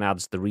 30-second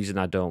ads. The reason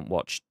I don't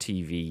watch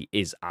TV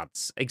is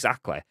ads.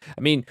 Exactly.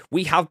 I mean,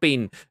 we have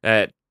been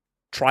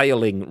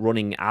trialing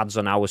running ads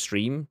on our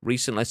stream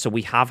recently, so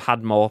we have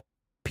had more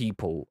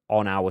people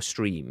on our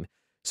stream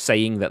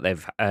saying that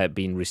they've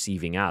been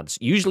receiving ads.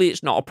 Usually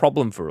it's not a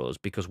problem for us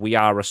because we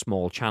are a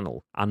small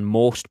channel and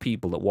most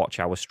people that watch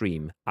our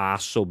stream are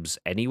subs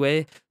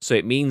anyway, so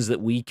it means that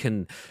we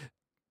can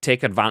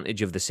take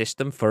advantage of the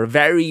system for a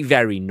very,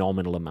 very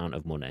nominal amount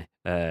of money,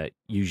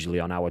 usually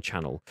on our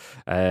channel.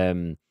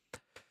 But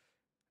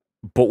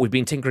we've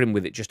been tinkering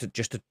with it just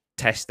to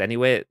test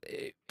anyway.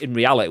 In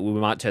reality, we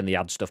might turn the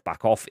ad stuff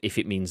back off if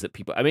it means that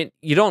people... I mean,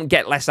 you don't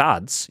get less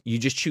ads. You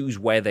just choose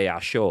where they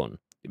are shown.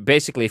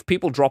 Basically, if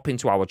people drop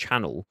into our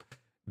channel,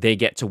 they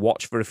get to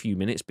watch for a few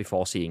minutes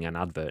before seeing an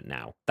advert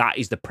now. That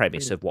is the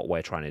premise of what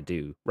we're trying to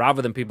do.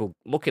 Rather than people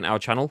looking at our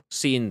channel,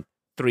 seeing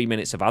 3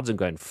 minutes of ads and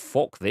going,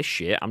 fuck this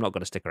shit, I'm not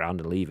going to stick around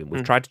and leaving.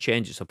 We've tried to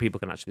change it so people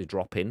can actually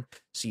drop in,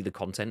 see the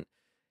content.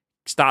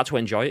 start to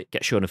enjoy it,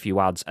 get shown a few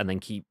ads, and then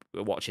keep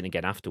watching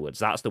again afterwards.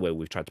 That's the way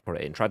we've tried to put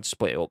it in. Tried to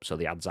split it up so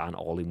the ads aren't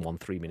all in one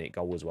 3-minute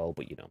go as well.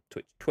 But you know,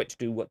 Twitch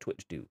do what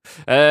Twitch do.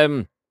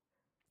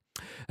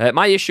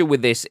 My issue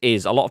with this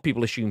is a lot of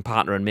people assume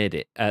partner and made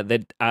it.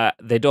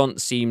 They don't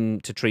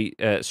seem to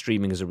treat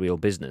streaming as a real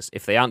business.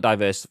 If they aren't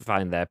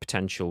diversifying their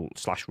potential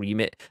 /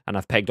 remit and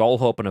have pegged all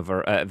hope on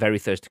a very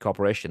thirsty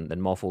corporation,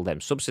 then more fool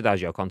them.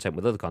 Subsidize your content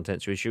with other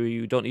content to ensure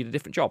you don't need a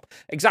different job.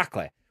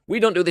 Exactly. We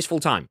don't do this full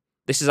time.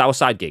 This is our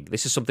side gig.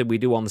 This is something we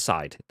do on the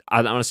side.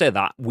 And when I say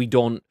that, we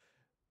don't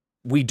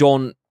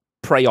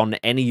prey on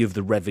any of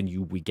the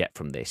revenue we get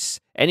from this.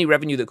 Any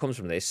revenue that comes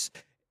from this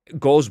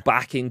goes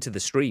back into the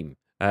stream.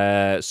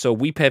 So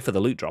we pay for the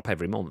loot drop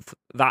every month.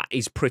 That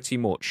is pretty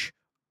much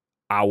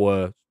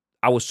our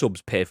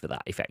subs pay for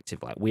that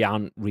effectively. Like, we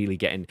aren't really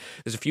getting...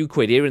 There's a few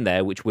quid here and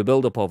there, which we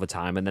build up over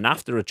time, and then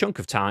after a chunk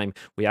of time,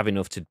 we have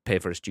enough to pay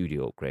for a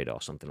studio upgrade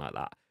or something like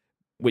that,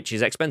 which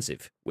is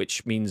expensive,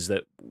 which means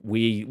that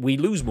we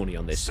lose money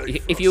on this.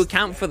 If you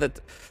account for the...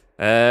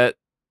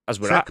 as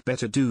we're Feck,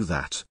 better do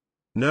that.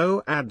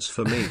 No ads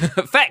for me.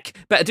 Feck,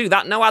 better do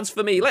that. No ads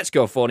for me. Let's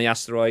go, Phony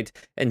Asteroid.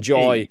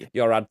 Enjoy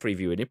your ad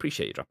preview, and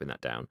appreciate you dropping that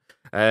down.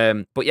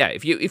 But yeah,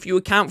 if you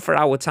account for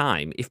our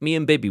time, if me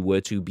and Bibby were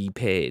to be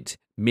paid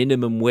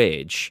minimum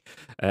wage,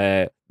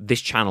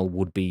 this channel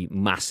would be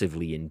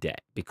massively in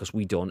debt because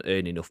we don't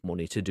earn enough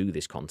money to do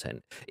this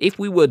content. If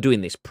we were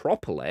doing this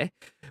properly,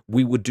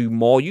 we would do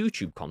more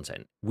YouTube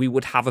content. We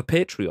would have a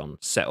Patreon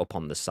set up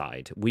on the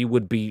side. We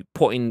would be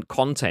putting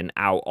content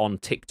out on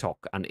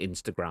TikTok and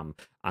Instagram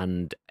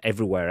and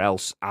everywhere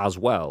else as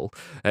well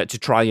to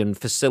try and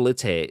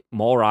facilitate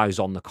more eyes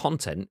on the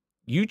content.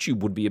 YouTube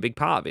would be a big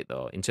part of it,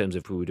 though, in terms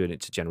of if we were doing it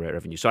to generate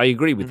revenue. So I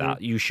agree with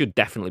that. You should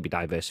definitely be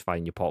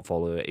diversifying your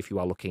portfolio if you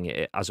are looking at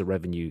it as a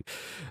revenue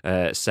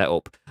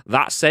setup.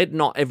 That said,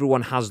 not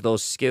everyone has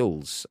those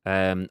skills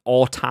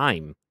or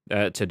time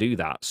to do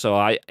that.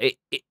 So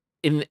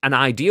in an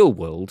ideal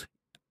world,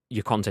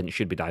 your content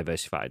should be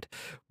diversified.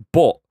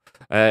 But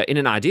in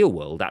an ideal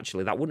world,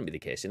 actually, that wouldn't be the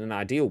case. In an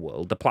ideal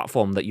world, the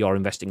platform that you're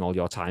investing all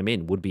your time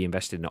in would be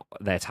investing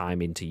their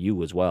time into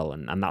you as well.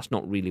 And that's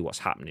not really what's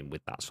happening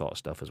with that sort of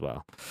stuff as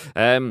well.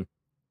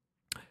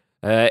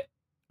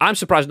 I'm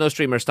surprised no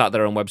streamers start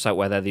their own website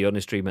where they're the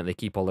only streamer and they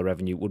keep all the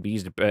revenue. It would be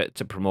easy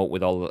to promote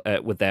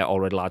with their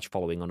already large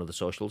following on other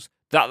socials.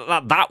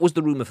 That was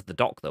the rumor for the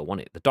Doc, though,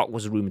 wasn't it? The Doc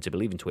was rumored to be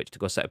leaving Twitch to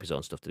go set up his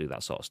own stuff to do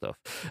that sort of stuff.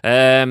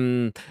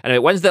 Anyway,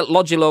 when's the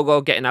Logi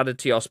logo getting added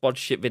to your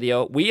sponsorship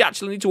video? We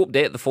actually need to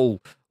update the full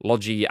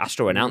Logi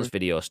Astro announce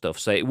video stuff,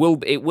 so it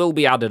will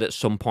be added at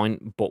some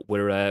point. But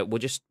we're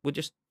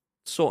just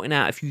sorting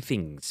out a few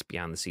things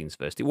behind the scenes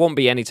first. It won't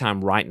be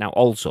anytime right now,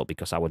 also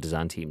because our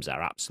design teams are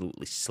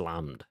absolutely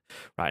slammed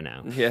right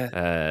now.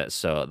 Yeah.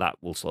 So that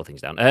will slow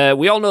things down.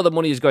 We all know the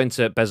money is going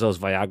to Bezos'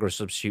 Viagra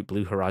substitute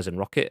Blue Horizon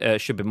rocket.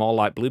 Should be more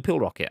like Blue Pill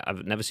rocket.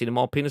 I've never seen a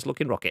more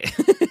penis-looking rocket.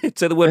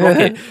 Say the word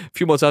rocket a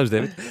few more times,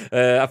 David.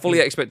 I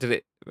fully expected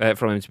it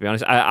from him, to be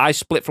honest. I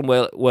split from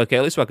work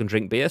early so I can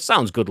drink beer.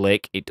 Sounds good,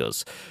 Lake. It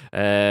does.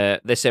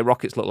 They say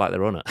rockets look like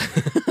their owner.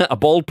 A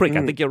bald prick.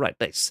 I think you're right.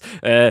 There's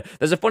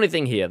a funny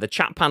thing here. The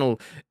chat panel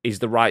is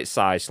the right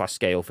size /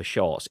 scale for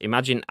shorts.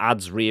 Imagine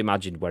ads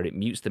reimagined where it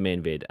mutes the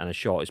main vid and a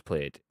short is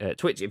played.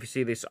 Twitch, if you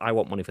see this, I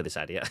want money for this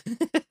idea.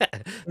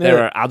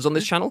 There are ads on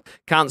this channel.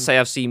 Can't say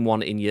I've seen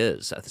one in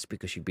years. That's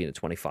because you've been a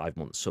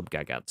 25-month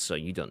sub-gag ad, so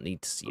you don't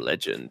need to see them.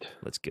 Legend.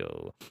 Let's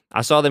go.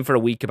 I saw them for a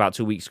week about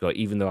 2 weeks ago,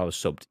 even though I was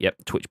subbed.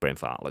 Yep, Twitch brain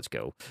fart. Let's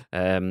go.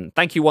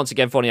 Thank you once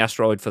again, Phony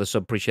Asteroid, for the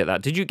sub. Appreciate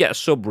that. Did you get a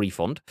sub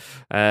refund?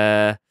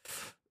 No.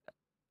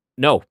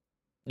 No.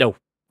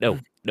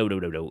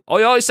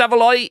 Oi,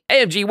 Savaloy.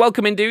 AMG,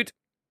 welcome in, dude.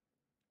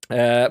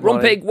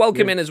 Rumpig,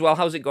 welcome in as well.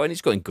 How's it going?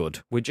 It's going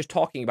good. We're just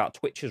talking about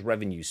Twitch's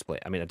revenue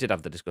split. I mean, I did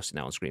have the discussion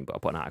now on screen, but I'll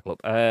put an article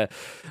up.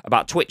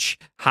 About Twitch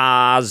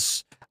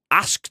has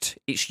asked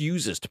its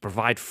users to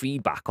provide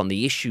feedback on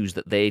the issues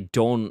that they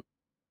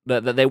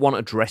want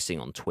addressing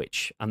on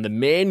Twitch. And the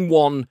main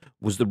one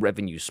was the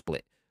revenue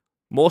split.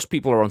 Most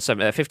people are on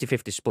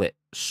 50-50 split.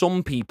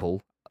 Some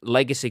people,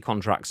 legacy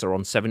contracts, are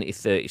on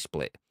 70-30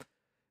 split.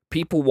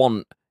 People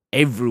want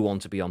everyone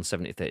to be on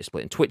 70-30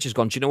 split. And Twitch has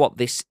gone, do you know what?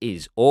 This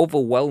is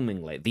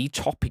overwhelmingly the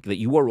topic that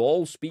you are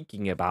all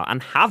speaking about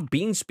and have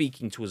been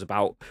speaking to us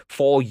about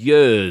for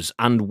years.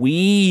 And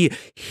we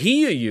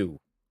hear you.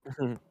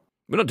 We're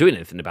not doing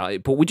anything about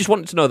it, but we just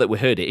wanted to know that we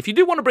heard it. If you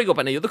do want to bring up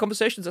any other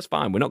conversations, that's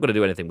fine. We're not going to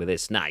do anything with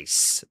this.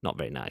 Nice. Not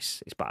very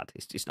nice. It's bad.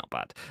 It's not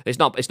bad. It's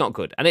not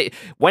good. And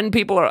when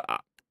people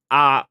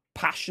are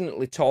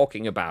passionately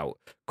talking about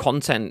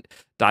content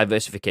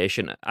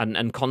diversification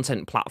and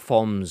content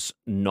platforms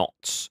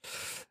not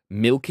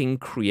milking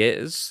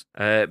creators,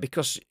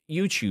 because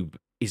YouTube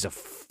is a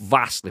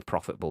vastly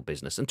profitable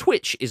business and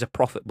Twitch is a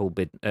profitable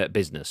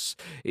business.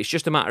 It's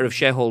just a matter of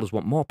shareholders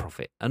want more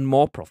profit, and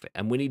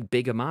we need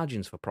bigger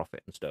margins for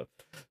profit and stuff.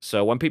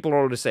 So when people are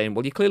already saying,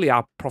 well, you clearly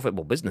are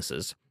profitable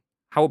businesses,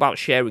 how about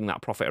sharing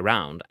that profit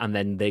around and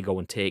then they go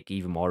and take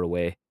even more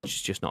away?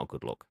 It's just not a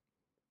good look.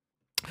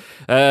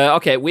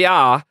 Okay, we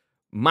are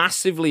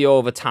massively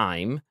over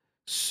time.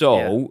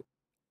 So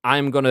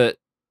I'm going to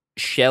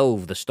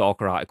shelve the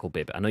Stalker article,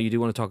 Bib. I know you do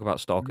want to talk about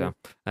Stalker.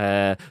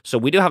 So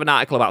we do have an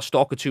article about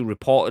Stalker 2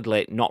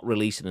 reportedly not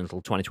releasing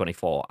until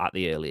 2024 at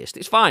the earliest.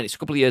 It's fine. It's a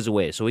couple of years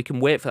away, so we can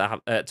wait for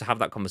that, to have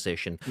that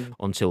conversation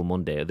until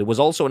Monday. There was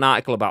also an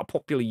article about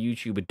popular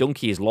YouTuber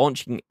Donkey is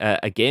launching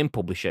a game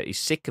publisher. He's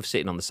sick of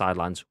sitting on the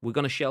sidelines. We're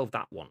going to shelve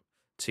that one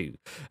too,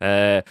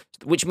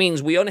 which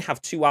means we only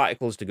have 2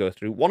 articles to go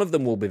through. One of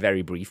them will be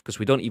very brief because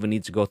we don't even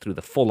need to go through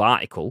the full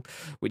article,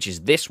 which is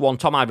this one.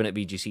 Tom Ivan at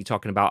VGC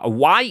talking about a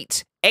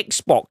white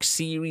Xbox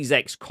Series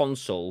X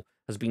console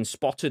has been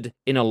spotted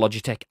in a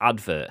Logitech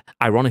advert.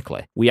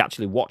 Ironically, we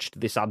actually watched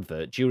this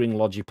advert during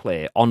Logi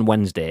Play on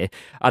Wednesday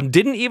and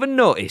didn't even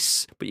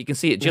notice, but you can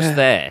see it just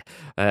there.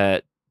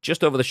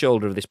 Just over the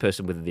shoulder of this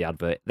person with the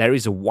advert, there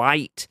is a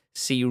white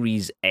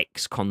Series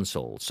X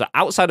console. So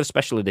outside of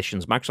special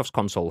editions, Microsoft's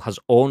console has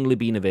only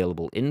been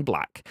available in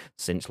black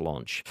since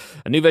launch.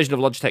 A new version of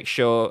Logitech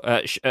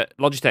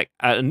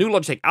a new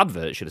Logitech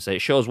advert, should I say,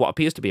 shows what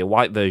appears to be a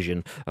white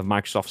version of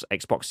Microsoft's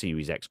Xbox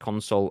Series X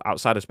console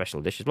outside of special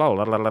editions. Blah,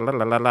 blah, blah, blah,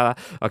 blah, blah, blah.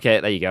 Okay,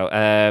 there you go.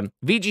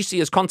 VGC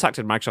has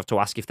contacted Microsoft to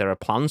ask if there are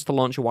plans to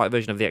launch a white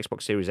version of the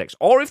Xbox Series X,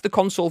 or if the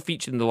console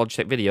featured in the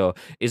Logitech video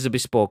is a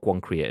bespoke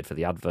one created for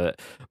the advert.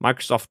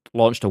 Microsoft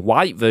launched a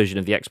white version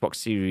of the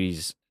Xbox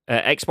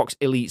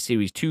Elite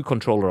Series 2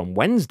 controller on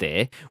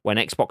Wednesday, when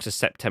Xbox's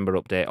September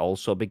update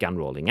also began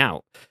rolling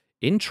out.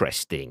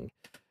 Interesting.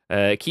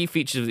 Key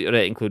features of the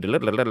update include...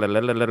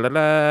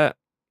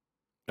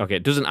 Okay,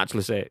 it doesn't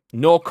actually say.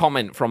 No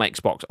comment from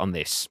Xbox on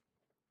this.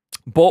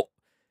 But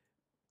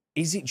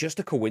is it just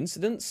a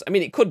coincidence? I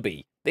mean, it could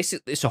be.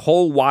 It's a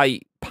whole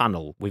white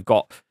panel. We've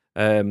got...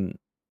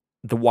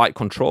 the white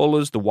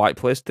controllers, the white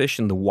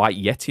PlayStation, the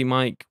white Yeti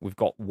mic. We've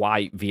got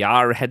white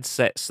VR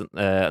headsets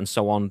and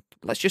so on.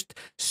 Let's just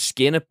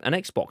skin an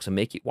Xbox and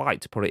make it white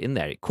to put it in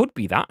there. It could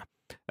be that.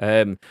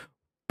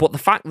 But the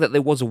fact that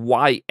there was a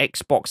white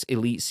Xbox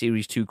Elite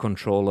Series 2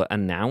 controller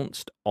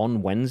announced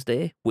on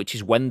Wednesday, which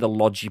is when the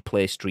Logi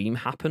Play stream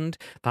happened,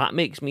 that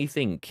makes me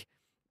think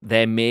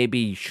there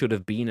maybe should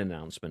have been an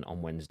announcement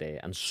on Wednesday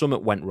and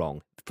something went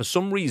wrong. For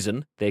some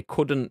reason, they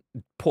couldn't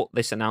put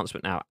this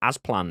announcement out as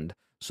planned.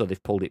 So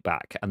they've pulled it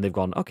back and they've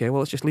gone, okay,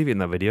 well, let's just leave it in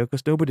that video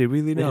because nobody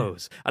really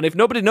knows. And if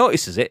nobody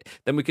notices it,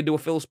 then we can do a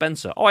Phil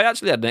Spencer. Oh, I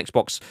actually had an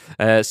Xbox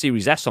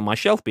Series S on my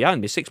shelf behind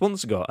me 6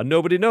 months ago and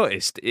nobody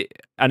noticed.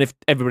 And if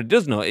everybody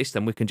does notice,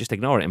 then we can just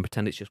ignore it and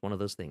pretend it's just one of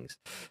those things.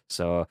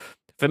 So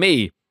for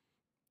me, it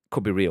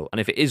could be real. And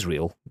if it is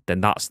real,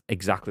 then that's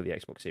exactly the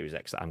Xbox Series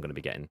X that I'm going to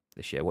be getting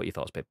this year. What are your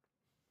thoughts, Pip?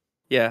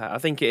 Yeah, I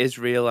think it is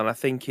real, and I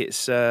think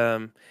it's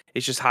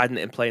just hiding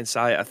it in plain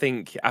sight. I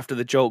think after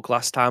the joke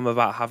last time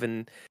about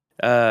having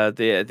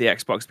the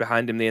Xbox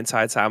behind him the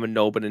entire time and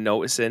nobody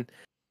noticing,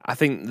 I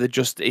think they're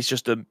just trying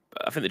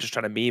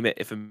to meme it,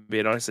 if I'm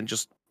being honest, and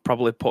just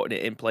probably putting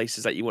it in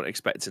places that you wouldn't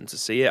expect him to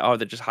see it, or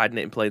they're just hiding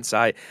it in plain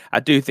sight. I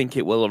do think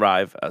it will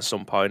arrive at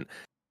some point.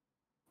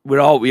 We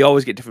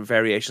always get different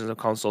variations of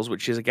consoles,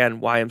 which is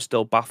again why I'm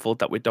still baffled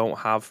that we don't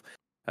have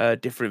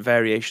different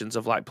variations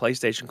of like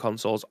PlayStation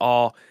consoles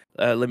or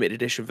limited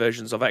edition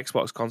versions of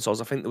Xbox consoles.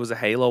 I think there was a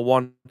Halo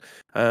one,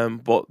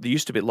 but there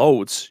used to be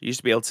loads. You used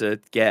to be able to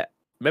get.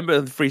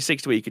 Remember the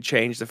 360 where you could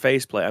change the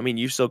faceplate? I mean,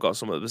 you've still got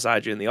some of it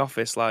beside you in the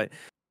office. Like,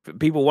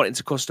 people wanting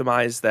to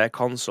customize their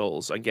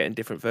consoles and getting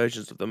different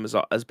versions of them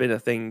has been a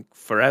thing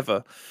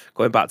forever,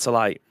 going back to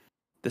like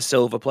the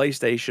silver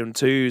PlayStation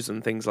 2s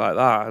and things like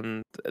that,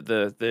 and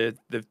the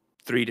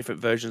 3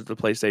 different versions of the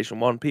PlayStation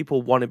 1.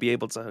 People want to be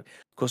able to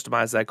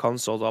customize their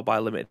consoles or buy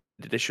limited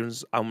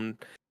editions.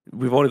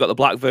 We've only got the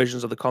black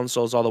versions of the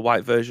consoles or the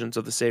white versions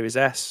of the Series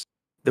S.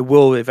 There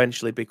will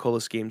eventually be color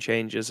scheme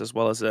changes as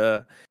well as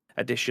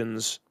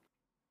additions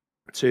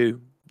to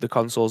the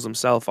consoles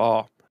themselves,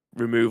 or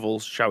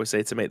removals, shall we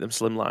say, to make them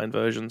slimline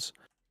versions.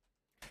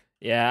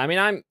 Yeah, I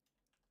mean,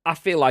 I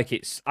feel like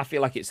it's a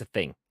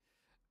thing.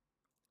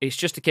 It's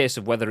just a case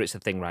of whether it's a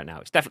thing right now.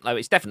 It's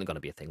definitely going to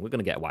be a thing. We're going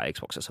to get a white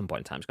Xbox at some point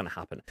in time. It's going to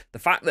happen. The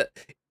fact that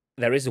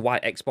there is a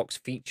white Xbox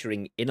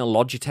featuring in a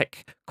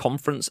Logitech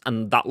conference,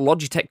 and that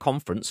Logitech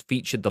conference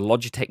featured the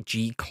Logitech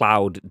G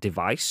Cloud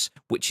device,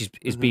 which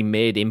is being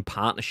made in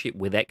partnership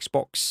with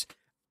Xbox.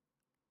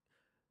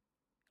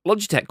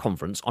 Logitech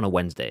conference on a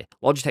Wednesday.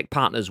 Logitech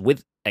partners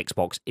with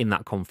Xbox in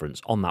that conference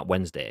on that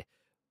Wednesday.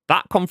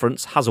 That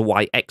conference has a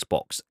white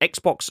Xbox.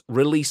 Xbox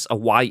release a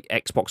white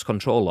Xbox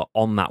controller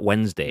on that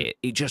Wednesday.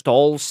 It just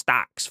all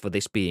stacks for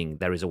this being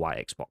there is a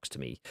white Xbox to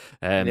me.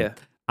 Yeah.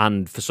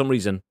 And for some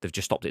reason, they've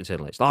just stopped it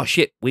internally. It's like, oh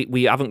shit,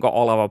 we haven't got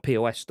all of our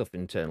POS stuff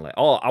internally.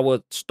 Or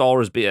our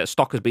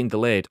stock has been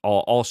delayed,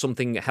 or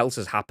something else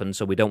has happened,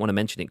 so we don't want to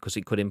mention it because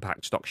it could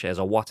impact stock shares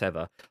or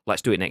whatever.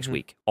 Let's do it next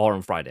week, or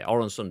on Friday,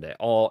 or on Sunday,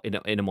 or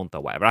in a month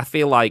or whatever. I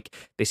feel like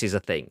this is a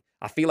thing.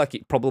 I feel like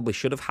it probably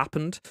should have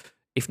happened.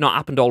 If not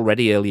happened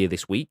already earlier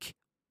this week,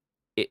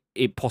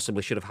 it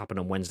possibly should have happened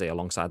on Wednesday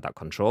alongside that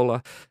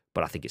controller,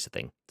 but I think it's a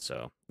thing.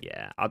 So,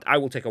 yeah, I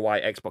will take a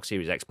white Xbox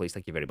Series X, please.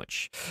 Thank you very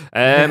much.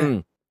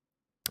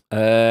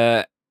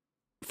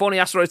 Phony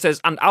Asteroid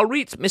says, and I'll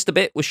read Mr.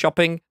 Bit was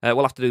shopping.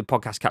 We'll have to do a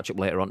podcast catch-up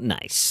later on.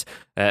 Nice.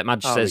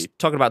 Madge says,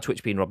 talking about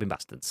Twitch being robbing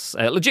bastards.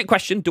 Legit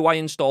question, do I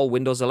install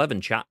Windows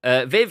 11, chat?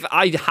 Viv,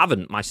 I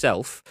haven't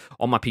myself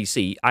on my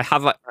PC. I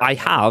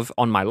have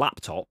on my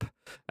laptop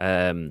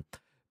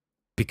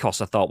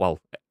because I thought, well,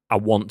 I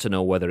want to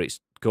know whether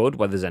it's good,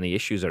 whether there's any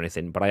issues or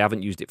anything, but I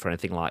haven't used it for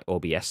anything like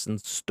OBS and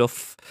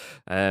stuff.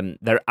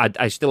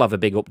 I still have a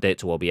big update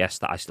to OBS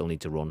that I still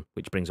need to run,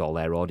 which brings all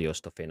their audio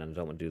stuff in, and I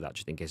don't want to do that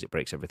just in case it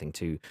breaks everything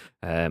too.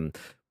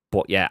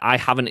 But yeah, I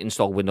haven't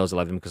installed Windows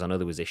 11 because I know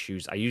there was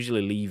issues. I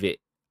usually leave it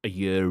a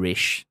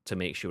year-ish to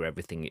make sure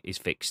everything is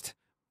fixed,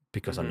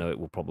 because I know it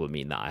will probably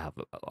mean that I have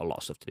a lot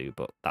of stuff to do,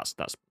 but that's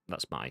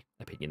my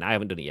opinion. I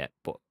haven't done it yet,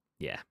 but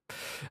yeah.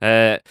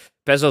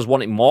 Bezos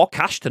wanting more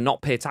cash to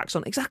not pay tax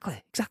on.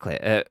 Exactly.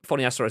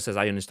 Funny Asteroid says,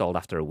 I uninstalled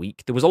after a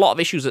week. There was a lot of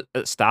issues at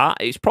the start.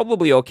 It's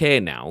probably okay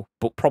now,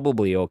 but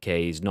probably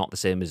okay is not the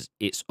same as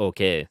it's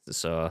okay.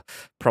 So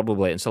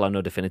probably, until I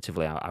know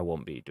definitively, I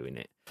won't be doing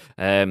it.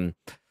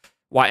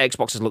 Why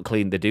Xboxes look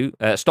clean, they do.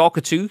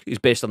 Stalker 2 is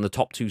based on the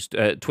top 2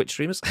 Twitch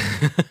streamers.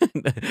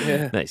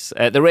 Yeah. Nice.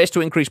 The race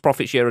to increase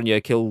profits year on year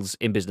kills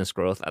in business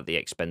growth at the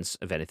expense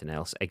of anything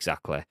else.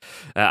 Exactly.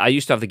 I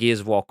used to have the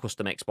Gears of War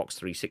custom Xbox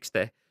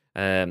 360.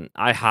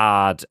 I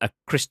had a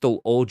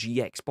Crystal OG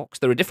Xbox.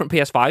 There are different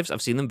PS5s.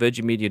 I've seen them.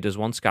 Virgin Media does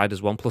one, Sky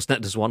does one,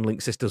 PlusNet does one,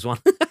 Linksys does one.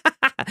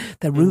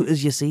 They're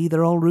routers, you see.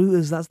 They're all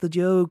routers. That's the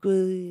joke.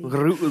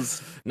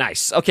 Routers.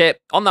 Nice. Okay,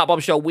 on that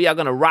bombshell, we are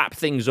going to wrap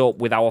things up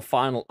with our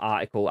final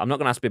article. I'm not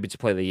going to ask Bibby to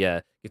play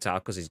the guitar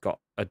because he's got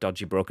a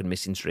dodgy, broken,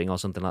 missing string or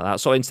something like that.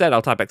 So instead,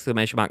 I'll type !FF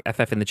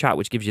in the chat,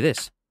 which gives you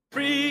this.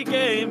 Free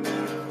Game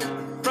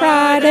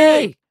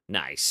Friday.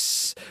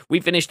 Nice. We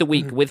finished the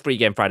week with Free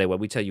Game Friday, where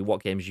we tell you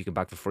what games you can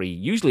bag for free.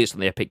 Usually it's on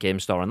the Epic Game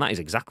Store, and that is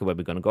exactly where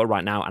we're going to go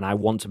right now, and I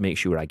want to make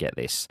sure I get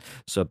this.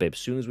 So, Bib, as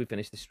soon as we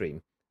finish the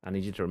stream, I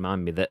need you to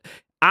remind me that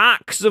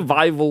Ark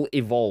Survival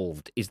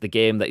Evolved is the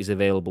game that is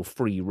available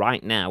free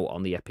right now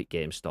on the Epic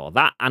Game Store.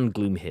 That and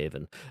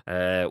Gloomhaven.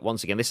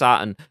 Once again, this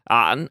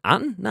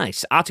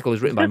nice article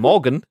is written by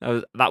Morgan.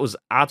 That was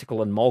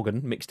article and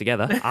Morgan mixed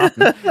together.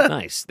 Arton.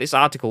 Nice. This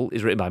article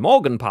is written by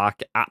Morgan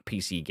Park at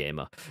PC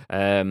Gamer.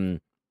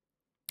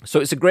 So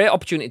it's a great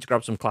opportunity to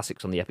grab some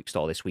classics on the Epic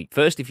Store this week.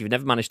 First, if you've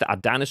never managed to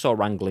add dinosaur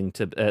wrangling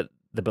to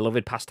the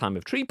beloved pastime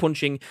of tree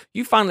punching,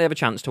 you finally have a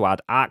chance to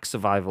add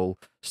Survival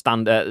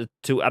Standard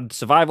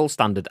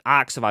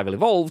Ark Survival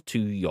Evolved to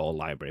your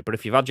library. But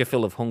if you've had your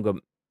fill of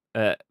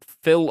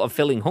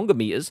filling hunger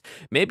meters,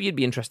 maybe you'd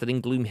be interested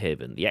in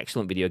Gloomhaven, the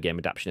excellent video game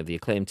adaptation of the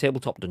acclaimed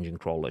tabletop dungeon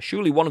crawler.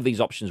 Surely one of these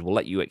options will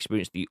let you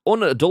experience the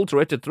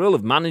unadulterated thrill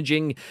of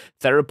managing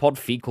theropod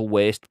fecal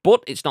waste,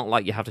 but it's not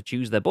like you have to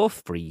choose. They're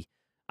both free.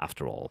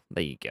 After all,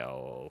 there you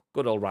go.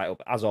 Good old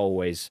write-up, as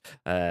always,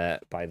 by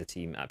the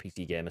team at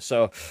PC Gamer.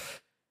 So,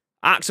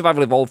 Ark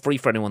Survival Evolved, free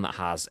for anyone that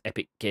has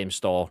Epic Game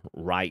Store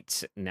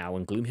right now,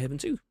 and Gloomhaven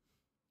 2.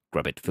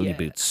 Grab it, fill your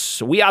boots.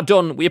 So we are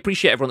done. We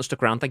appreciate everyone that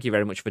stuck around. Thank you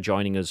very much for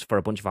joining us for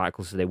a bunch of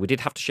articles today. We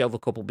did have to shelve a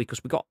couple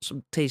because we got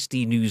some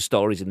tasty news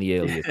stories in the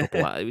earlier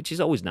couple, which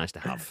is always nice to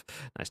have.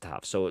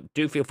 So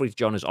do feel free to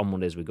join us on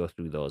Monday as we go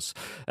through those.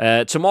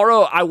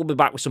 Tomorrow, I will be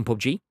back with some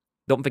PUBG.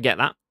 Don't forget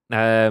that.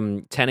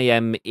 10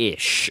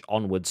 a.m.-ish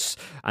onwards.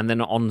 And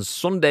then on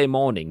Sunday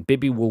morning,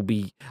 Bibby will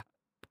be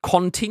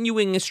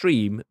continuing a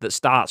stream that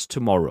starts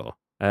tomorrow.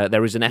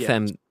 There is an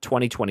FM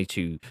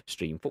 2022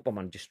 stream, Football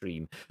Manager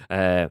stream,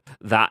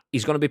 that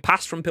is going to be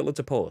passed from pillar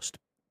to post.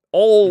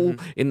 All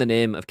in the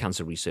name of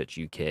Cancer Research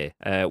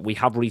UK. We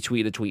have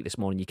retweeted a tweet this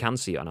morning. You can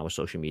see it on our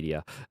social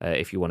media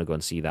if you want to go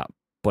and see that.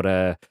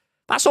 But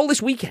that's all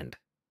this weekend.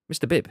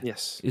 Mr. Bib,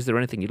 yes. Is there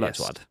anything you'd like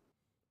to add?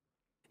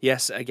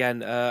 Yes,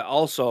 again,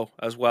 also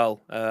as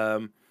well,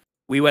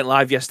 we went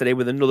live yesterday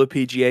with another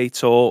PGA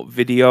Tour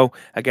video.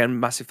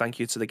 Again, massive thank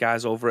you to the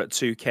guys over at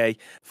 2K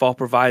for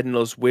providing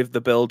us with the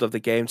build of the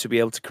game to be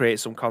able to create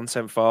some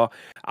content for.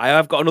 I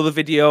have got another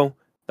video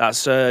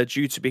that's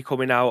due to be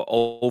coming out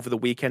over the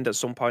weekend at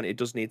some point. It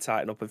does need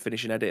tightening up and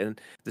finishing editing.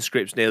 The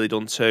script's nearly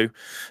done too.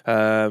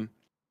 So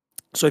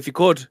if you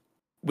could,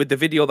 with the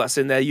video that's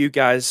in there, you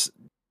guys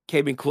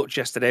came in clutch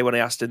yesterday when I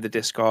asked in the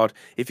Discord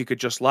if you could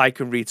just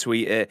like and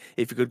retweet it.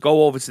 If you could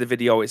go over to the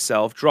video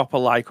itself, drop a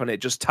like on it,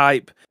 just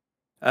type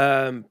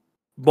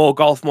more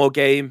golf, more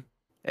game,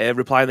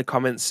 reply in the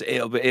comments.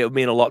 It'll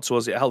mean a lot to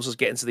us. It helps us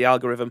get into the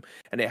algorithm,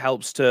 and it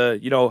helps to,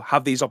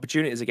 have these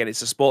opportunities again.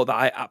 It's a sport that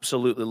I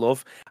absolutely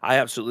love. I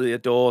absolutely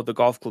adore the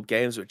golf club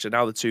games, which are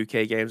now the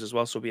 2K games as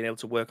well. So being able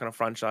to work on a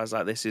franchise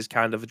like this is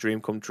kind of a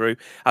dream come true,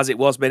 as it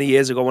was many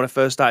years ago when I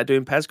first started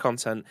doing PES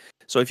content.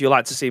 So if you'd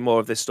like to see more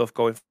of this stuff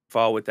going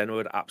forward, then we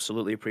would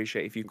absolutely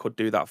appreciate if you could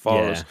do that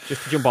for us.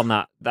 Just to jump on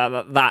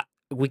that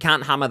we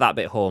can't hammer that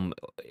bit home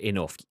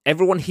enough.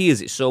 Everyone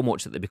hears it so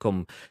much that they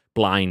become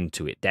blind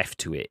to it, deaf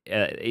to it.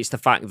 It's the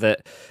fact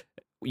that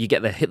you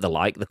get the hit the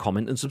like, the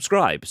comment, and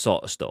subscribe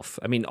sort of stuff.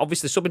 I mean,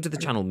 obviously, subbing to the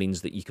channel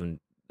means that you can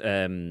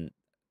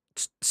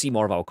see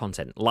more of our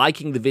content.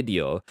 Liking the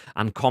video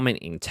and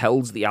commenting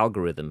tells the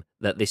algorithm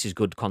that this is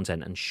good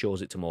content and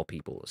shows it to more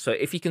people. So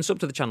if you can sub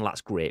to the channel,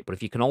 that's great. But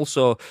if you can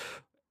also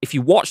if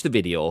you watch the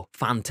video,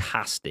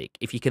 fantastic.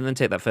 If you can then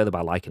take that further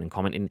by liking and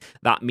commenting,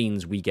 that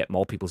means we get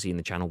more people seeing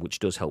the channel, which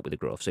does help with the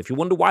growth. So if you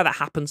wonder why that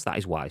happens, that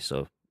is why.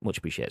 So much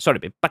appreciated. Sorry,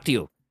 babe. Back to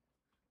you.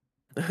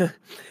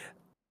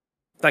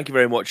 Thank you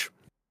very much.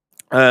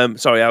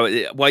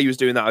 Sorry, while you was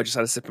doing that, I just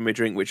had a sip of my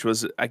drink, which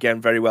was, again,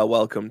 very well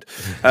welcomed.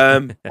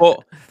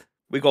 But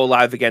we go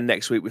live again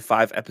next week with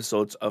 5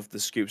 episodes of The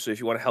Scoop. So if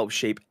you want to help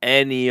shape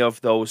any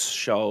of those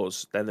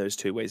shows, then there's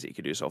 2 ways that you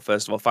can do so.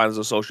 First of all, find us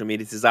on social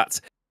media. It's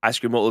at Ice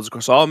Cream Uploads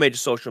across all major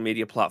social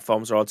media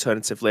platforms, or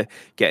alternatively,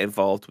 get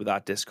involved with our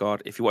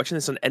Discord. If you're watching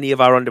this on any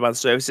of our on-demand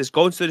services,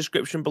 go into the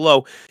description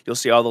below. You'll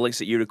see all the links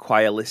that you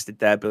require listed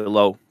there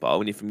below. But all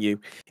we need from you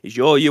is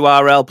your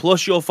URL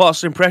plus your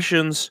thoughts and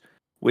impressions.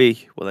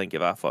 We will then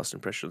give our thoughts and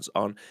impressions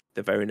on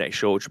the very next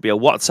show, which will be at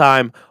what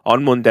time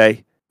on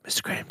Monday?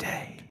 Mr. Graham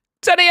Day.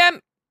 10 a.m.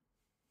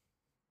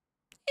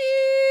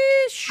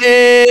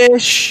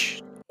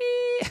 Ish.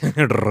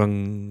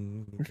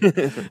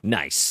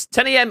 Nice.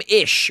 10 a.m.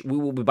 ish. We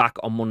will be back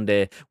on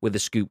Monday with The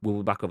Scoop. We'll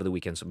be back over the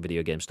weekend, some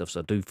video game stuff.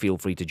 So do feel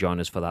free to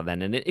join us for that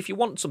then. And if you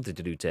want something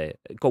to do to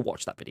go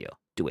watch that video,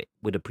 do it.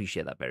 We'd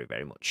appreciate that very,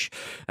 very much.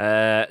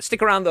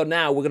 Stick around though.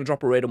 Now we're going to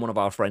drop a raid on one of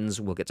our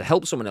friends. We'll get to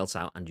help someone else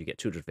out, and you get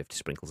 250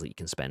 sprinkles that you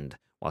can spend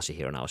whilst you're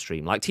here on our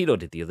stream, like Tito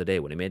did the other day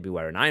when he made me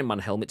wear an Iron Man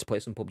helmet to play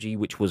some PUBG,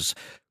 which was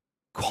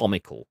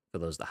comical for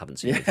those that haven't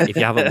seen it. If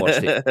you haven't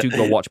watched it, do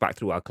go watch back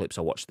through our clips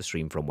or watch the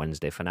stream from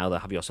Wednesday. For now, though,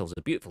 have yourselves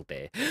a beautiful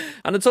day.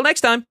 And until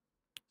next time,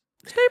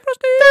 stay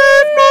frosty!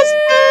 Stay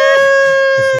frosty!